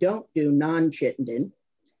actually don't do non-Chittenden,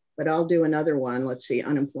 but I'll do another one. Let's see,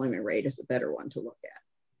 unemployment rate is a better one to look at.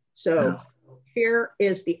 So here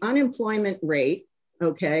is the unemployment rate,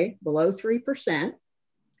 okay, below 3%.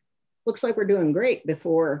 Looks like we're doing great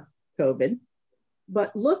before COVID,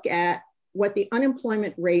 but look at what the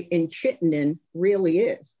unemployment rate in Chittenden really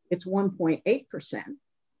is. It's 1.8%.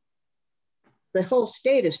 The whole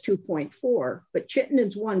state is 2.4, but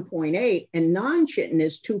Chittenden's 1.8 and non-Chittenden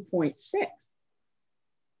is 2.6.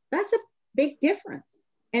 That's a big difference.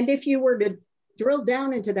 And if you were to drill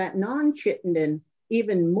down into that non-Chittenden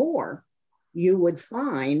even more, you would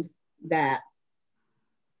find that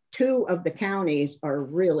 2 of the counties are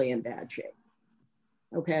really in bad shape.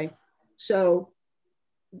 Okay, so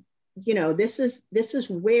you know, this is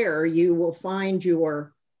where you will find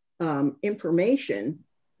your information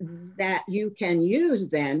that you can use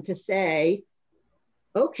then to say,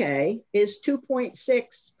 okay, is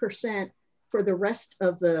 2.6% for the rest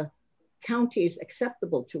of the counties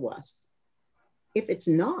acceptable to us? If it's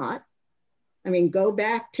not, I mean, go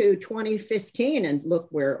back to 2015 and look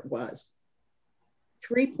where it was.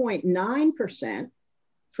 3.9%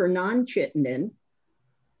 for non-Chittenden,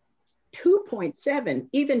 2.7,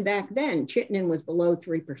 even back then, Chittenden was below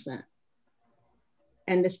 3%.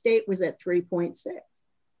 And the state was at 3.6.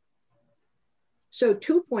 So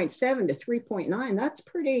 2.7 to 3.9, that's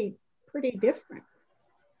pretty different.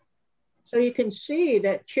 So you can see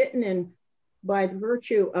that Chittenden, by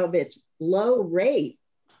virtue of its low rate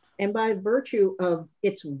and by virtue of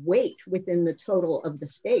its weight within the total of the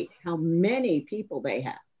state, how many people they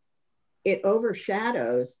have, it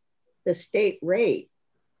overshadows the state rate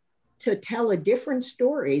to tell a different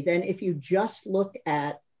story than if you just look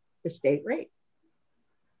at the state rate.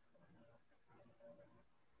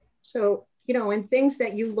 So, you know, and things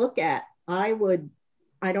that you look at, I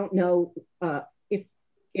don't know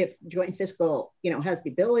if joint fiscal, you know, has the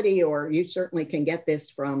ability, or you certainly can get this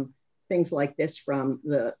from things like this from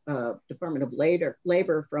the Department of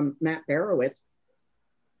Labor from Matt Barowitz.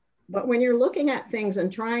 But when you're looking at things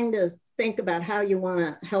and trying to think about how you want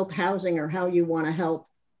to help housing or how you want to help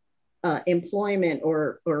employment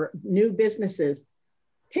or new businesses,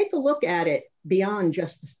 take a look at it beyond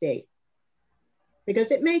just the state,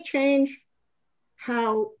 because it may change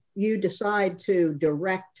how you decide to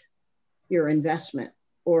direct your investment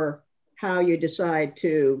or how you decide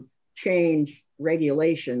to change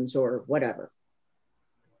regulations or whatever.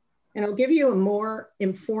 And it'll give you a more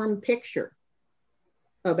informed picture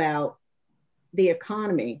about the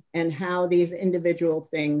economy and how these individual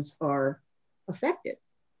things are affected.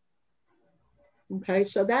 Okay,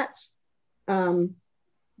 so that's, you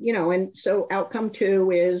know, and so outcome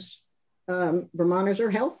 2 is Vermonters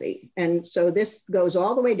are healthy. And so this goes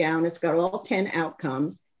all the way down. It's got all 10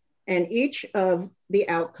 outcomes, and each of the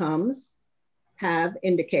outcomes have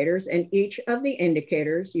indicators, and each of the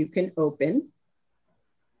indicators you can open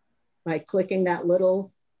by clicking that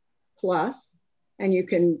little plus, and you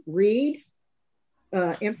can read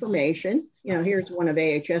information. You know, here's one of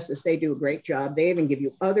AHS's. They do a great job. They even give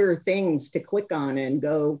you other things to click on and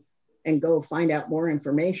go find out more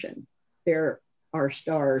information. There are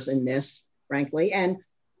stars in this, frankly. And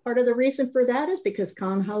part of the reason for that is because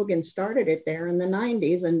Con Hogan started it there in the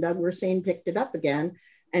 90s, and Doug Racine picked it up again,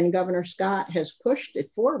 and Governor Scott has pushed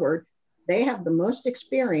it forward. They have the most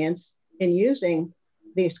experience in using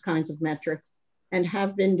these kinds of metrics and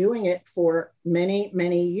have been doing it for many,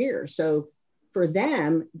 many years. So for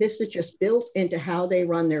them, this is just built into how they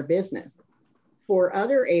run their business. For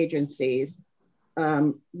other agencies,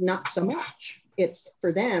 not so much. It's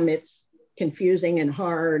for them, it's confusing and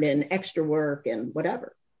hard and extra work and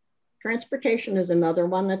whatever. Transportation is another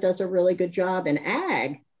one that does a really good job, and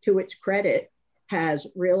Ag, to its credit, has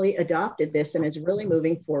really adopted this and is really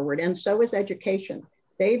moving forward, and so is education.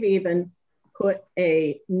 They've even put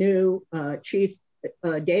a new chief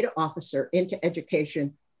data officer into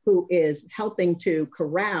education who is helping to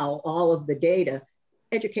corral all of the data.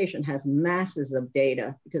 Education has masses of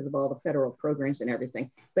data because of all the federal programs and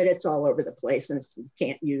everything, but it's all over the place, and you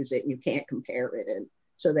can't use it, you can't compare it. And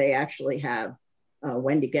so they actually have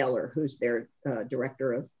Wendy Geller, who's their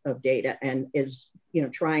director of data, and is, you know,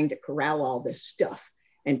 trying to corral all this stuff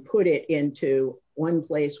and put it into one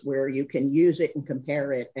place where you can use it and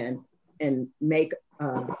compare it and make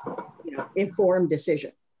you know, informed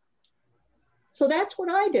decisions. So that's what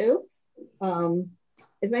I do.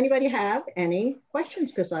 Does anybody have any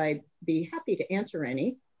questions? Because I'd be happy to answer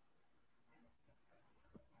any.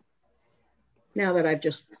 Now that I've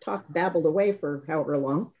just babbled away for however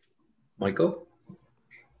long. Michael?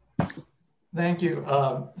 Thank you.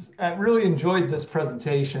 I really enjoyed this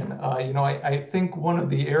presentation. You know, I think one of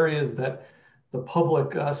the areas that the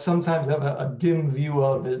public sometimes have a dim view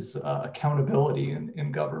of is accountability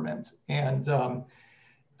in government. And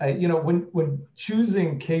when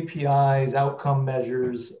choosing KPIs, outcome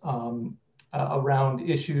measures around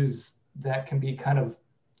issues that can be kind of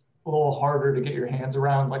a little harder to get your hands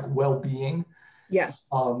around, like well-being. Yes.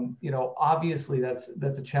 Obviously that's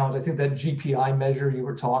a challenge. I think that GPI measure you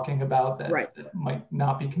were talking about that might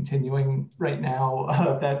not be continuing right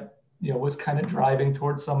now, that was kind of driving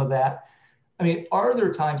towards some of that. I mean,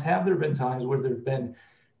 have there been times where there've been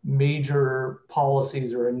major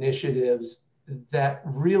policies or initiatives that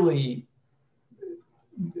really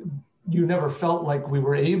you never felt like we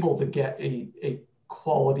were able to get a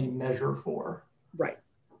quality measure for? Right.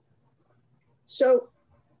 So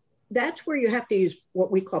that's where you have to use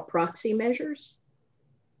what we call proxy measures.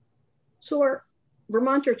 So our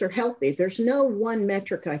Vermonters are healthy. There's no one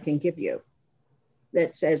metric I can give you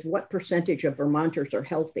that says what percentage of Vermonters are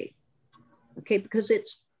healthy. Okay, because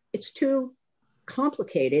it's too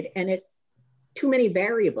complicated and too many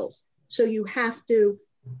variables. So you have to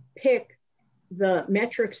pick the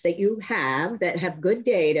metrics that you have that have good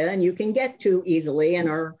data and you can get to easily and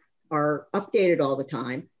are updated all the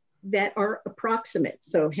time, that are approximate.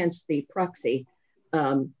 So hence the proxy.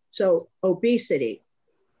 So obesity,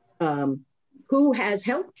 who has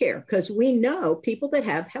healthcare? Because we know people that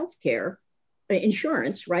have healthcare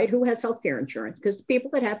insurance, right? Who has healthcare insurance? Because people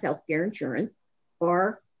that have healthcare insurance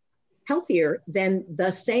are healthier than the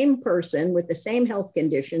same person with the same health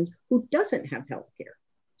conditions who doesn't have healthcare.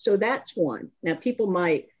 So that's one. Now people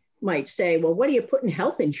might say, well, what are you putting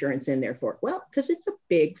health insurance in there for? Well, because it's a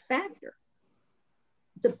big factor.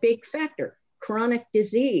 It's a big factor. Chronic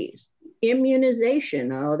disease,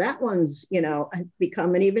 immunization. Oh, that one's,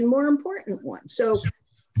 become an even more important one. So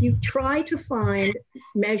you try to find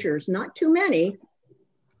measures, not too many,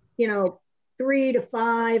 3 to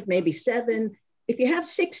 5, maybe 7. If you have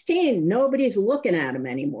 16, nobody's looking at them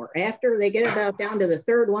anymore. After they get about down to the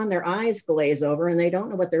third one, their eyes glaze over and they don't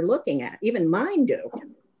know what they're looking at. Even mine do.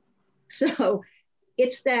 So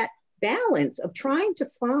it's that balance of trying to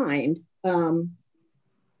find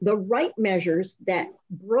the right measures that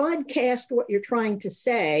broadcast what you're trying to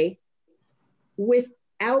say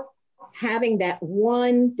without having that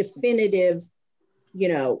one definitive,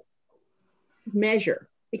 measure,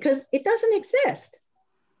 because it doesn't exist.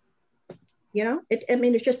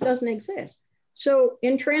 It just doesn't exist. So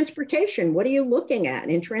in transportation, what are you looking at?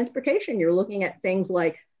 In transportation, you're looking at things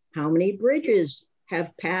like how many bridges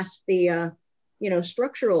have passed the,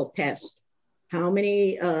 structural test? How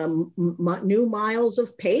many new miles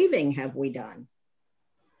of paving have we done?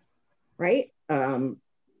 Right?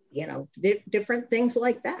 Different things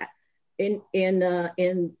like that. In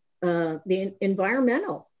the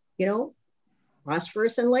environmental,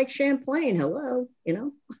 phosphorus in Lake Champlain, hello,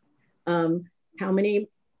 how many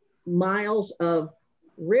miles of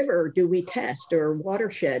river do we test or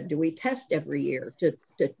watershed do we test every year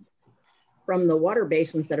from the water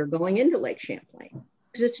basins that are going into Lake Champlain?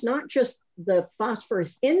 Because it's not just the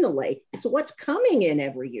phosphorus in the lake, it's what's coming in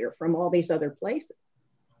every year from all these other places.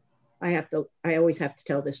 I always have to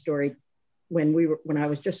tell this story. When I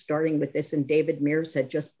was just starting with this and David Mears had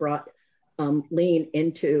just brought lean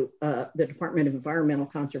into the Department of Environmental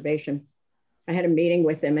Conservation, I had a meeting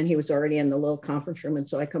with him and he was already in the little conference room. And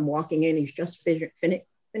so I come walking in, he's just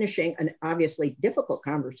finishing an obviously difficult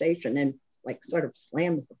conversation and sort of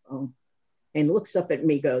slams the phone and looks up at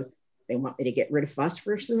me, goes, they want me to get rid of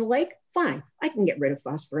phosphorus in the lake? Fine, I can get rid of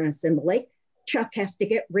phosphorus in the lake. Chuck has to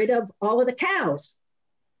get rid of all of the cows.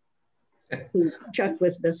 Chuck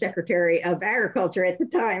was the Secretary of Agriculture at the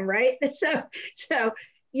time, right? So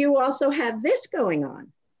you also have this going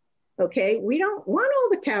on. Okay, we don't want all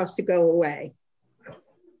the cows to go away,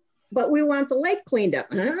 but we want the lake cleaned up.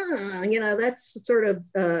 That's sort of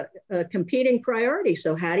a competing priority.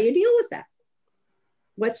 So how do you deal with that?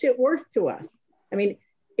 What's it worth to us? I mean,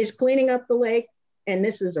 is cleaning up the lake, and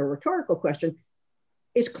this is a rhetorical question,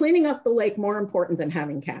 is cleaning up the lake more important than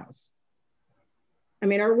having cows? I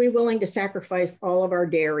mean, are we willing to sacrifice all of our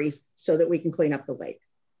dairies so that we can clean up the lake?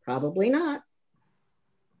 Probably not.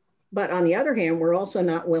 But on the other hand, we're also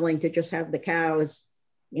not willing to just have the cows,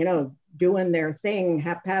 doing their thing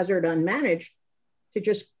haphazard, unmanaged, to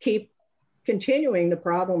just keep continuing the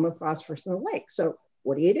problem of phosphorus in the lake. So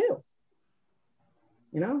what do you do?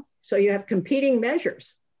 So you have competing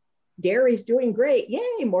measures. Dairy's doing great,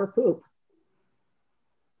 yay, more poop.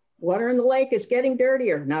 Water in the lake is getting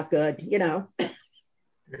dirtier, not good, Yeah.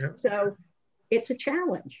 So it's a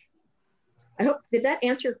challenge. Did that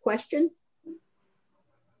answer your question?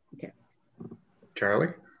 Okay.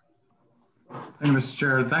 Charlie? Thank you, Mr.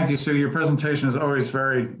 Chair. Thank you, Sue. Your presentation is always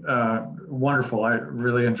very wonderful. I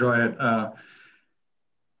really enjoy it. I'm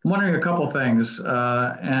wondering a couple things.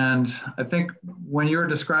 And I think when you were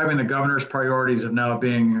describing the governor's priorities of now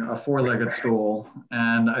being a four-legged stool,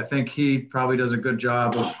 and I think he probably does a good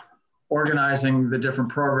job of organizing the different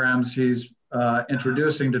programs he's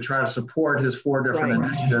introducing to try to support his four different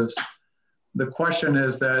initiatives. The question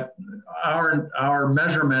is that our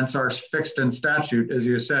measurements are fixed in statute, as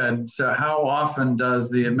you said. So how often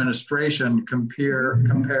does the administration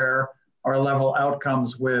compare our level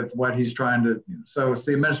outcomes with what he's trying to? So it's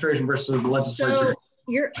the administration versus the legislature.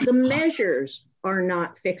 So the measures are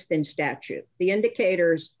not fixed in statute. The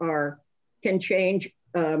indicators can change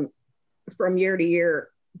from year to year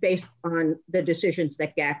based on the decisions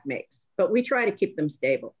that GAC makes, but we try to keep them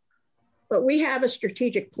stable. But we have a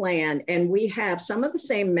strategic plan, and we have some of the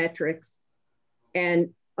same metrics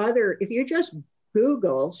and if you just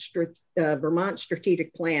Google Vermont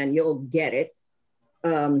strategic plan, you'll get it.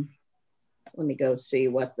 Let me go see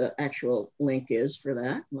what the actual link is for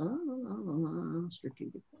that.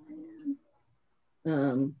 Strategic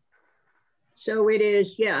plan. So it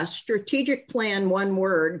is, strategic plan, one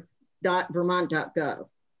word, .vermont.gov.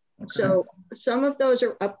 Okay. So some of those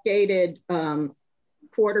are updated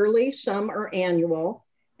quarterly, some are annual,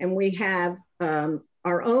 and we have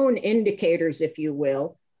our own indicators, if you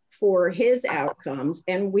will, for his outcomes.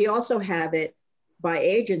 And we also have it by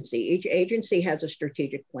agency. Each agency has a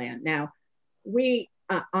strategic plan. Now, we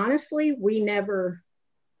honestly, we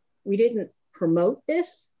didn't promote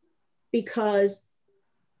this because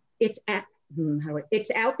it's out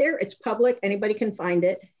there, it's public, anybody can find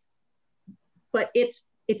it, but it's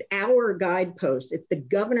our guidepost. It's the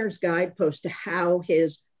governor's guidepost to how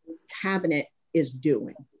his cabinet is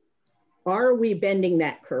doing. Are we bending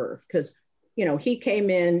that curve? Because, he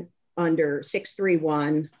came in under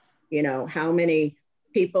 631, how many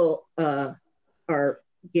people are,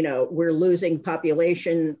 we're losing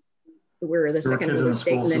population. We're the second biggest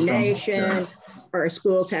state in the nation. Yeah. Our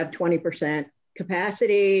schools have 20%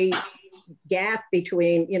 capacity gap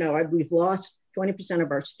between, we've lost 20%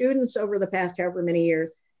 of our students over the past however many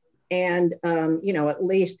years. And, at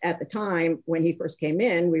least at the time when he first came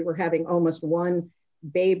in, we were having almost one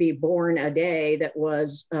baby born a day that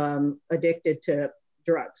was addicted to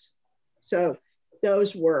drugs. So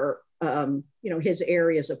those were, his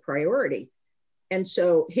areas of priority. And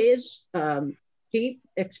so he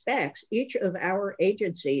expects each of our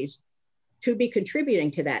agencies to be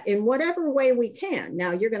contributing to that in whatever way we can.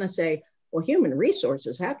 Now you're going to say, well, human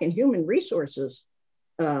resources, how can human resources,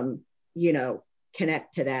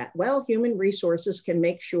 connect to that? Well, human resources can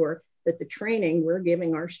make sure that the training we're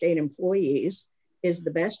giving our state employees is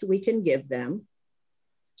the best we can give them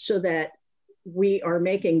so that we are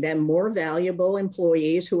making them more valuable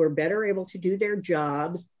employees who are better able to do their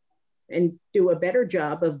jobs and do a better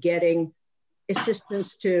job of getting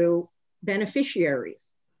assistance to beneficiaries.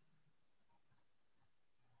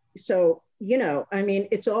 So,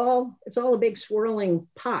 it's all a big swirling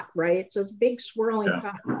pot, right? It's a big swirling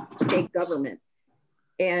pot, state government.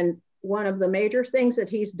 And one of the major things that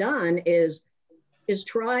he's done is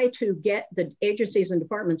try to get the agencies and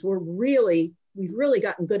departments. We've really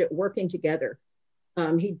gotten good at working together.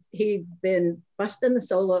 He'd been busting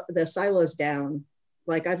the silos down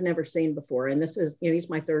like I've never seen before. And this is, he's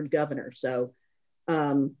my third governor. So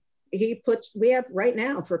we have right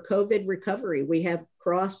now for COVID recovery, we have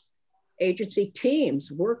cross agency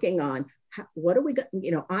teams working on what do we got,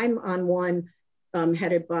 I'm on one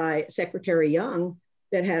headed by Secretary Young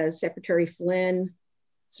that has Secretary Flynn,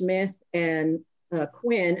 Smith, and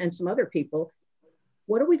Quinn, and some other people.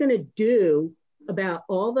 What are we going to do about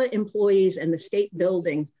all the employees and the state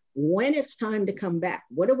buildings when it's time to come back?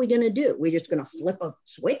 What are we going to do? We're just going to flip a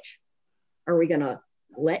switch? Are we going to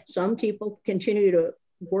let some people continue to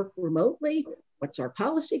work remotely? What's our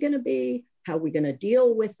policy going to be? How are we going to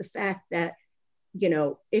deal with the fact that,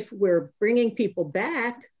 if we're bringing people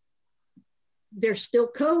back, there's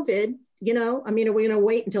still COVID, are we going to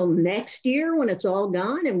wait until next year when it's all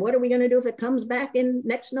gone? And what are we going to do if it comes back in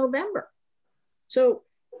next November? So,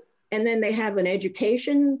 and then they have an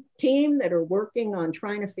education team that are working on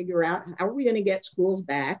trying to figure out how are we going to get schools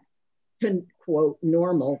back to quote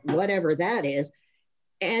normal, whatever that is.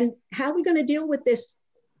 And how are we going to deal with this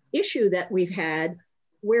issue that we've had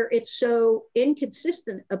where it's so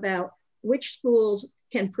inconsistent about which schools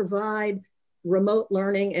can provide remote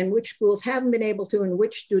learning and which schools haven't been able to, and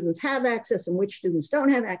which students have access and which students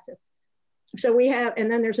don't have access. So we have,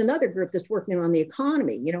 and then there's another group that's working on the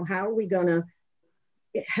economy. How are we going to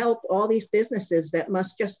help all these businesses that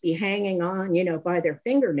must just be hanging on, by their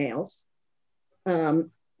fingernails,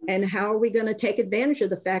 And how are we going to take advantage of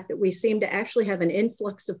the fact that we seem to actually have an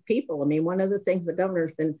influx of people? I mean, one of the things the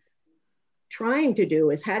governor's been trying to do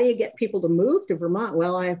is how do you get people to move to Vermont?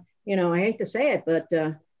 Well, I hate to say it, but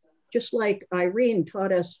just like Irene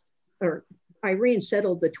taught us, or Irene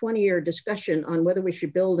settled the 20-year discussion on whether we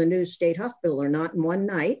should build a new state hospital or not in one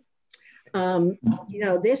night.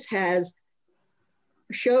 This has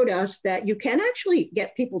showed us that you can actually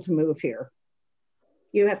get people to move here.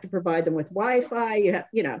 You have to provide them with Wi-Fi,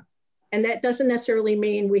 and that doesn't necessarily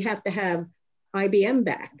mean we have to have IBM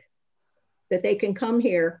back, that they can come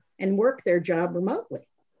here and work their job remotely.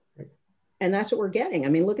 And that's what we're getting. I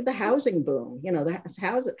mean, look at the housing boom.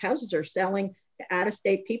 The houses are selling to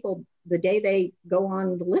out-of-state people the day they go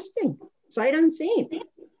on the listing, sight unseen.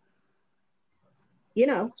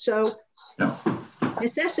 So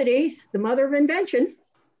necessity, the mother of invention.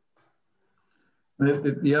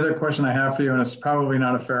 The other question I have for you, and it's probably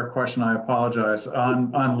not a fair question, I apologize,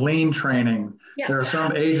 on lean training. Yeah. There are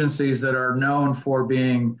some agencies that are known for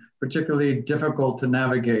being particularly difficult to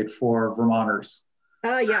navigate for Vermonters.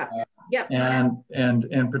 Yeah.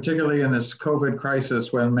 And particularly in this COVID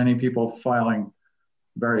crisis when many people filing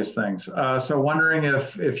various things. So wondering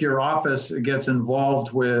if your office gets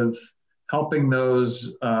involved with helping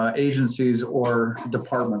those agencies or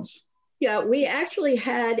departments. Yeah, we actually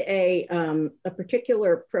had a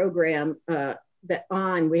particular program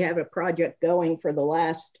we have a project going for the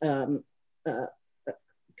last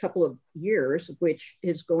couple of years, which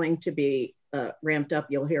is going to be ramped up.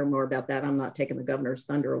 You'll hear more about that. I'm not taking the governor's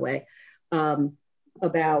thunder away.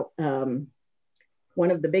 About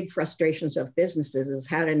one of the big frustrations of businesses is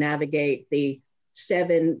how to navigate the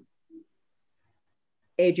 7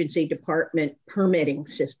 agency department permitting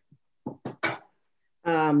system.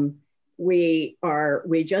 We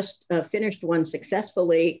just finished one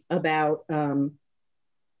successfully about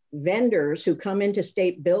vendors who come into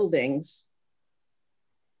state buildings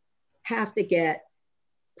have to get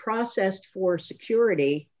processed for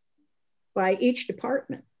security by each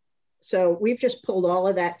department. So we've just pulled all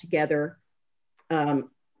of that together.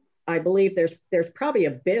 I believe there's probably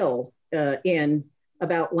a bill in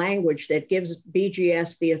about language that gives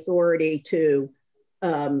BGS the authority to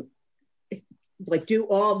do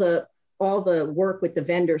all the work with the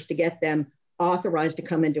vendors to get them authorized to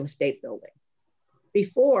come into a state building.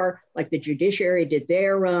 Before, like the judiciary did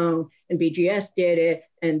their own and BGS did it,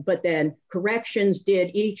 but then corrections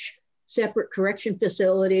did each separate correction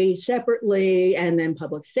facility separately, and then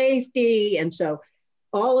public safety. And so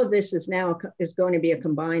all of this is going to be a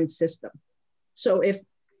combined system. So if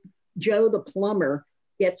Joe the plumber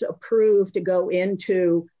gets approved to go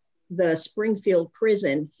into the Springfield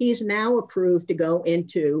prison, he's now approved to go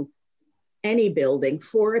into any building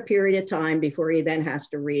for a period of time before he then has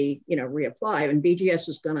to reapply. And BGS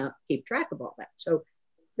is going to keep track of all that. So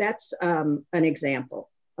that's an example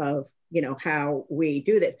of how we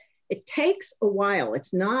do this. It takes a while.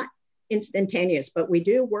 It's not instantaneous, but we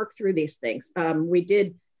do work through these things. We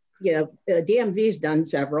did, DMV's done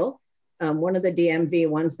several. One of the DMV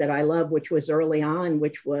ones that I love, which was early on,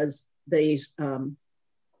 which was these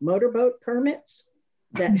motorboat permits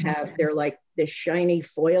that they're like this shiny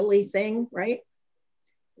foily thing, right?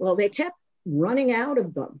 Well, they kept running out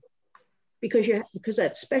of them because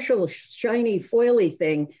that special shiny foily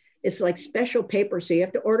thing is like special paper. So you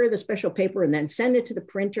have to order the special paper and then send it to the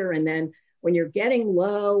printer. And then when you're getting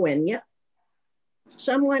low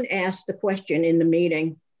someone asked the question in the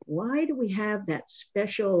meeting, why do we have that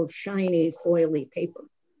special shiny foily paper?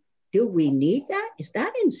 Do we need that? Is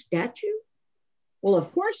that in statute? Well,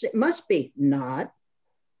 of course it must be. Not.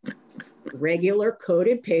 Regular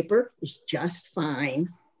coated paper is just fine.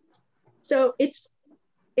 So it's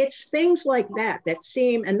things like that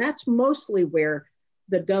seem, and that's mostly where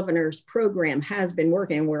the governor's program has been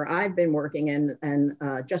working, where I've been working, and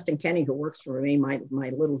Justin Kenny, who works for me, my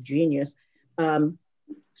little genius,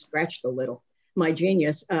 scratch the little, my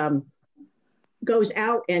genius, goes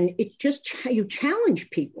out and it just, you challenge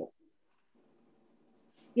people.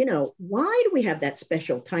 Why do we have that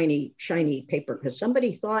special tiny shiny paper? Because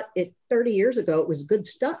somebody thought it 30 years ago it was good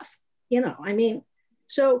stuff.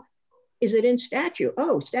 So is it in statute?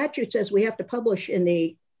 Oh, statute says we have to publish in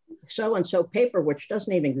the so-and-so paper, which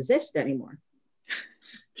doesn't even exist anymore.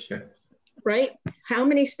 Sure. Right? How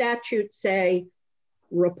many statutes say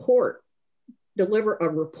deliver a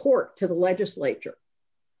report to the legislature?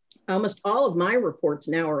 Almost all of my reports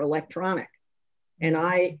now are electronic. And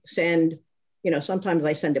I send, sometimes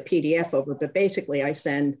I send a PDF over, but basically I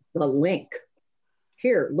send the link.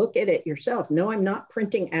 Here, look at it yourself. No, I'm not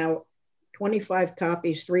printing out 25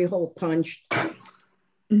 copies, 3-hole punched.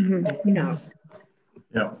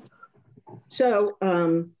 Yeah. So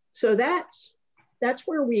so that's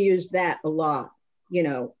where we use that a lot, you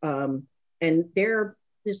know, and they're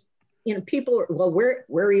just, you know, people are, well, where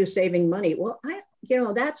are you saving money? Well, you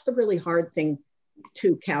know, that's the really hard thing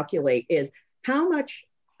to calculate is how much,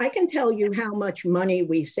 I can tell you how much money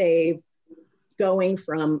we save going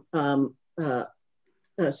from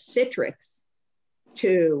Citrix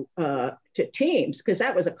to Teams, because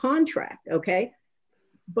that was a contract, okay?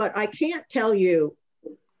 But I can't tell you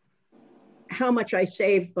how much I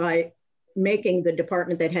saved by making the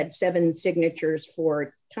department that had 7 signatures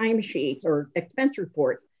for timesheets or expense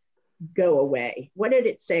reports go away. What did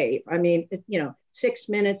it save? I mean, you know, 6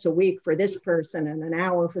 minutes a week for this person and an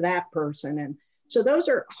hour for that person. And so those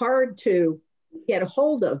are hard to get a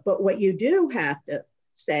hold of. But what you do have to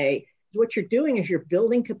say is what you're doing is you're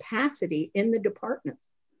building capacity in the departments.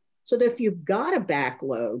 So that if you've got a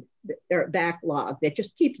backlog that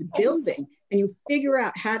just keeps building and you figure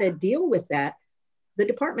out how to deal with that, the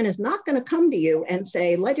department is not going to come to you and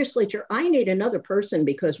say, legislature, I need another person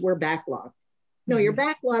because we're backlogged. No, you're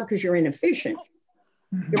backlogged because you're inefficient.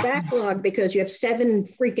 You're backlogged because you have 7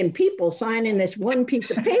 freaking people signing this one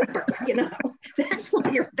piece of paper, you know, that's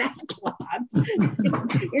why you're backlogged.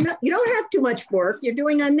 You don't have too much work, you're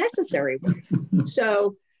doing unnecessary work.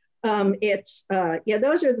 So yeah,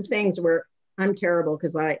 those are the things where I'm terrible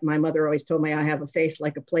because my mother always told me I have a face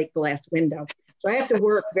like a plate glass window. So I have to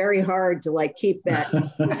work very hard to like keep that.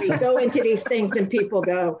 We go into these things and people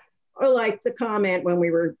go, or like the comment when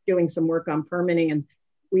we were doing some work on permitting and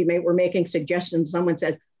we're making suggestions. Someone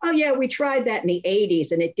says, oh yeah, we tried that in the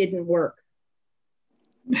 80s and it didn't work.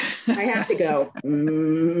 I have to go,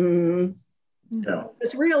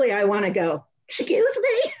 Because really I want to go, excuse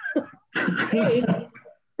me? Hey,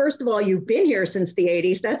 first of all, you've been here since the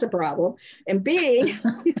 80s, that's a problem. And B,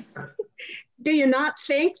 do you not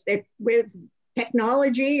think that with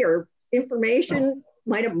technology or information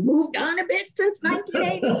might have moved on a bit since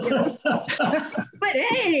 1980? But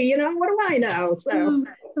hey, you know, what do I know? So,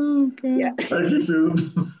 yeah. Thank you,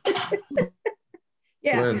 Susan.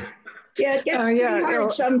 Yeah. Yeah, it gets pretty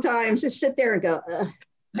hard sometimes to sit there and go,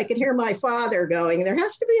 I can hear my father going, there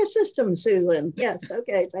has to be a system, Susan. Yes,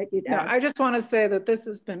 okay, thank you, Dad. No, I just want to say that this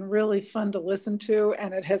has been really fun to listen to,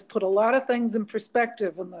 and it has put a lot of things in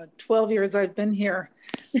perspective in the 12 years I've been here.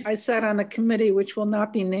 I sat on a committee which will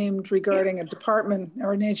not be named regarding a department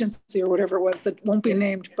or an agency or whatever it was that won't be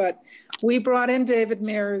named, but we brought in David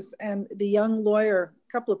Mears and the young lawyer,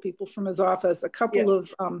 a couple of people from his office,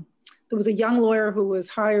 there was a young lawyer who was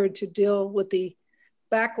hired to deal with the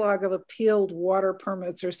backlog of appealed water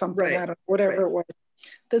permits or something, I don't know, whatever it was.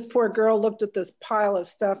 This poor girl looked at this pile of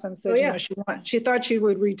stuff and said, you know, she thought she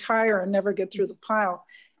would retire and never get through the pile.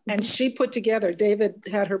 And she put together, David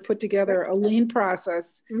had her put together a lien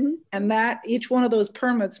process, and that each one of those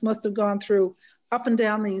permits must have gone through up and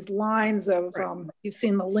down these lines of, you've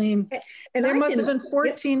seen the lien. And there must have been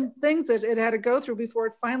 14 things that it had to go through before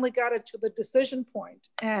it finally got it to the decision point.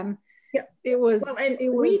 And it was,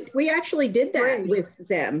 we actually did that with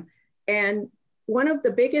them. And one of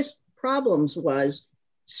the biggest problems was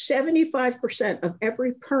 75% of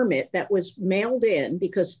every permit that was mailed in,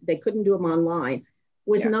 because they couldn't do them online,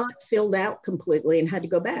 was not filled out completely and had to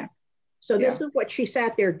go back. So this is what she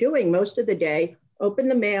sat there doing most of the day: open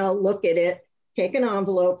the mail, look at it, take an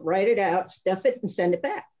envelope, write it out, stuff it, and send it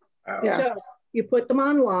back. So you put them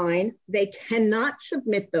online. They cannot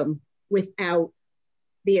submit them without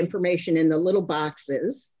the information in the little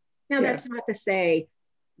boxes. Now, that's not to say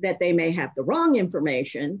that they may have the wrong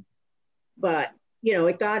information, but you know,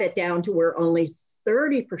 it got it down to where only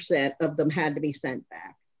 30% of them had to be sent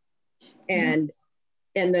back. And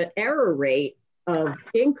the error rate of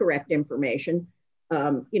incorrect information,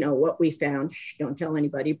 you know, what we found, don't tell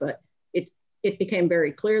anybody, but it became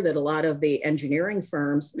very clear that a lot of the engineering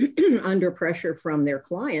firms under pressure from their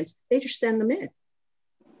clients, they just send them in.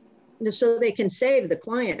 So they can say to the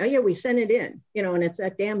client, oh yeah, we sent it in, you know, and it's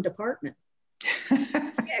that damn department.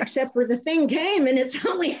 Except for the thing came and it's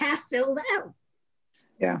only half filled out.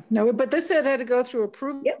 Yeah, no, but this had to go through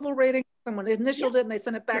approval rating. Someone initialed it and they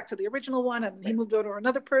sent it back to the original one, and he moved over to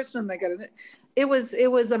another person and they got it. It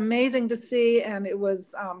was amazing to see, and it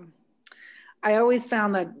was, I always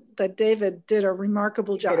found that David did a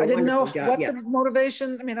remarkable job. I didn't know what the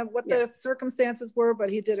motivation, I mean, what the circumstances were,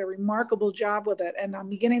 but he did a remarkable job with it. And I'm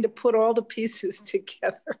beginning to put all the pieces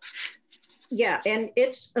together. Yeah, and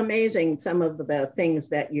it's amazing some of the things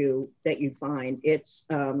that you find. It's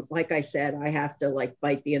like I said, I have to like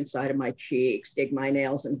bite the inside of my cheeks, dig my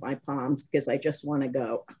nails in my palms because I just want to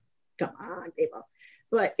go, come on, people.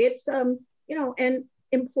 But it's you know, and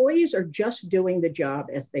employees are just doing the job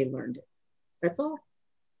as they learned it. That's all.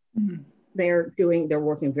 they're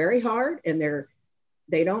working very hard, and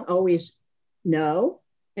they don't always know,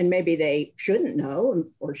 and maybe they shouldn't know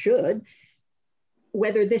or should,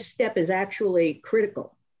 whether this step is actually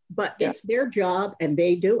critical, but it's their job and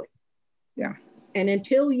they do it. Yeah. And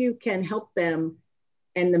until you can help them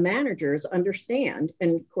and the managers understand,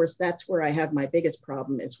 and of course, that's where I have my biggest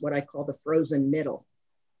problem, is what I call the frozen middle.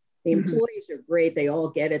 The employees are great. They all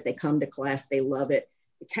get it. They come to class. They love it.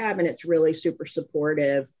 The cabinet's really super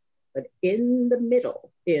supportive. But in the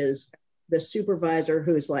middle is the supervisor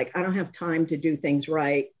who's like, I don't have time to do things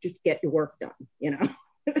right. Just get your work done, you know?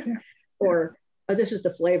 Or, oh, this is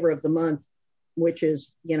the flavor of the month, which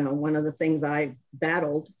is, you know, one of the things I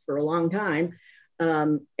battled for a long time.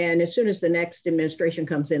 And as soon as the next administration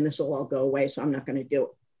comes in, this will all go away. So I'm not going to do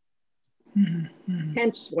it.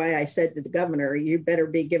 Hence why I said to the governor, you better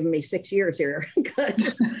be giving me 6 years here,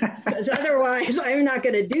 because otherwise I'm not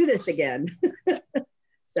going to do this again.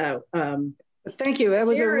 So thank you. That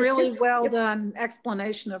was a really well done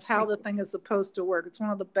explanation of how the thing is supposed to work. It's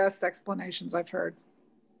one of the best explanations I've heard.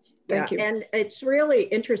 Thank you. And it's really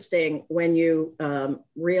interesting when you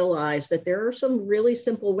realize that there are some really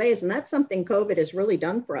simple ways, and that's something COVID has really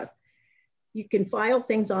done for us. You can file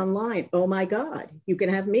things online. Oh my God. You can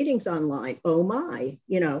have meetings online. Oh my,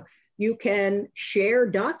 you know, you can share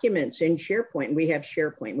documents in SharePoint. We have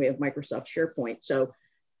SharePoint, we have Microsoft SharePoint. So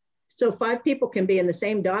 5 people can be in the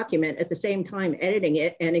same document at the same time editing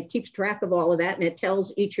it, and it keeps track of all of that. And it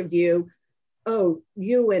tells each of you, oh,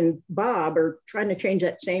 you and Bob are trying to change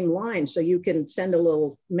that same line. So you can send a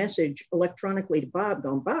little message electronically to Bob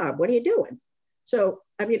going, Bob, what are you doing? So,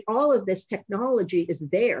 I mean, all of this technology is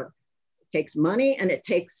there. Takes money and it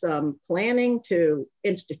takes planning to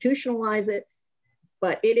institutionalize it,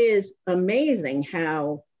 but it is amazing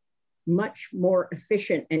how much more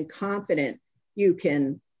efficient and confident you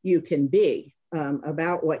can be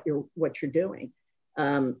about what you're doing.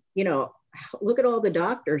 You know, look at all the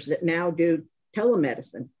doctors that now do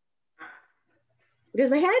telemedicine because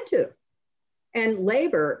they had to. And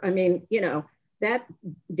labor, I mean, you know, that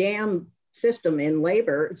damn system in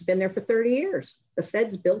labor, it's been there for 30 years. The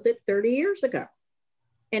feds built it 30 years ago.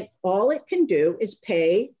 And all it can do is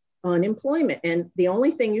pay unemployment. And the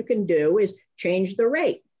only thing you can do is change the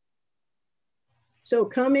rate. So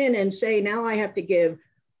come in and say, now I have to give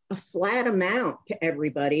a flat amount to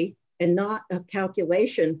everybody and not a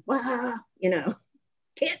calculation. Wow, you know,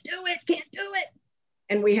 can't do it.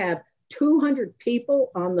 And we have 200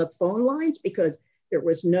 people on the phone lines because there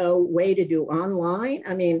was no way to do online.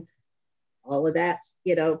 I mean, all of that's,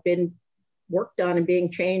 you know, been worked on and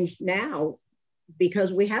being changed now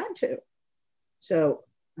because we had to. So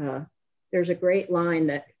there's a great line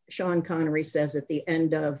that Sean Connery says at the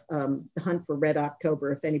end of The Hunt for Red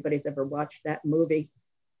October, if anybody's ever watched that movie.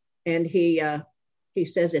 And he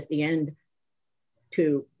says at the end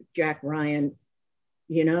to Jack Ryan,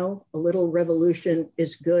 you know, a little revolution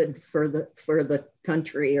is good for the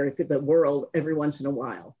country or the world every once in a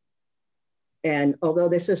while. And although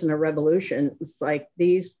this isn't a revolution, it's like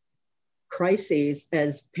these crises,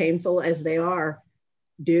 as painful as they are,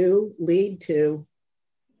 do lead to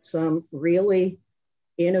some really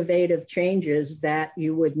innovative changes that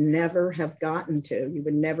you would never have gotten to, you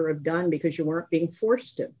would never have done because you weren't being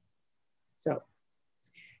forced to. So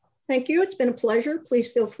thank you. It's been a pleasure.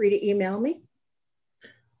 Please feel free to email me.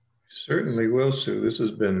 Certainly will, Sue. This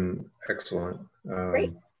has been excellent.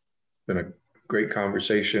 Great. Been a great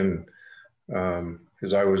conversation.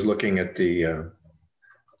 As I was looking at the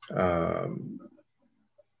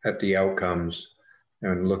outcomes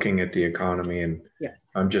and looking at the economy, and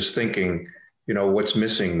I'm just thinking, you know, what's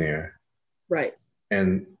missing there? Right.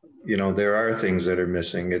 And, you know, there are things that are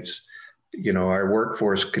missing. It's, you know, our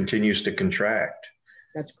workforce continues to contract.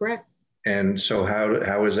 That's correct. And so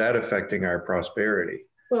how is that affecting our prosperity?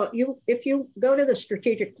 Well, if you go to the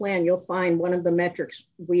strategic plan, you'll find one of the metrics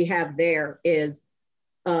we have there is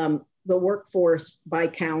the workforce by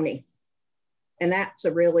county. And that's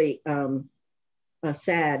a really a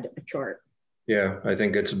sad chart. Yeah, I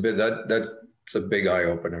think it's a bit, that's a big eye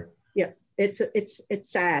opener. Yeah, it's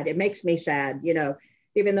sad. It makes me sad, you know,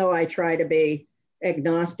 even though I try to be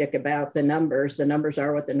agnostic about the numbers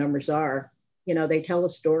are what the numbers are. You know, they tell a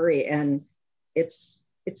story, and it's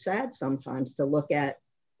sad sometimes to look at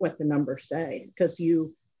what the numbers say, because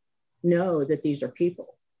you know that these are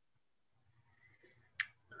people.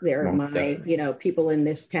 There are my, you know, people in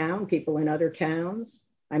this town, people in other towns.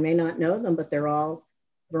 I may not know them, but they're all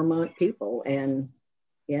Vermont people, and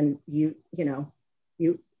you know,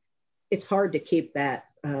 it's hard to keep that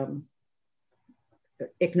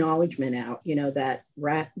acknowledgement out, you know, that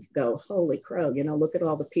rat go, holy crow, you know, look at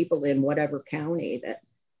all the people in whatever county that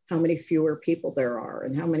how many fewer people there are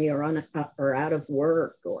and how many are out of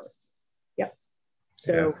work or, yep.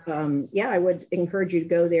 So yeah, I would encourage you to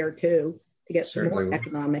go there too to get some more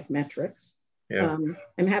economic metrics. Yeah.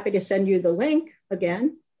 I'm happy to send you the link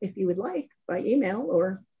again if you would like by email,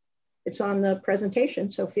 or it's on the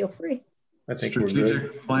presentation, so feel free. I think we're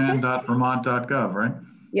good. Strategicplan.vermont.gov, right?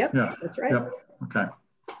 Yep, yeah, that's right. Yep. Okay.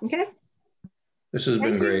 Okay. This has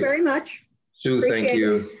been great. Thank you very much. Sue, Appreciate thank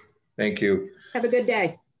you. it. Thank you. Have a good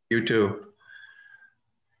day. You too.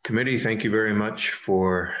 Committee, thank you very much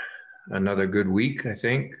for another good week, I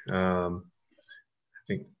think. I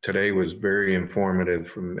think today was very informative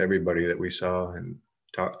from everybody that we saw and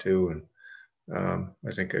talked to, and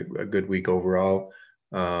I think a good week overall.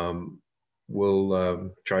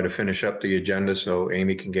 We'll try to finish up the agenda so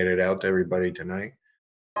Amy can get it out to everybody tonight.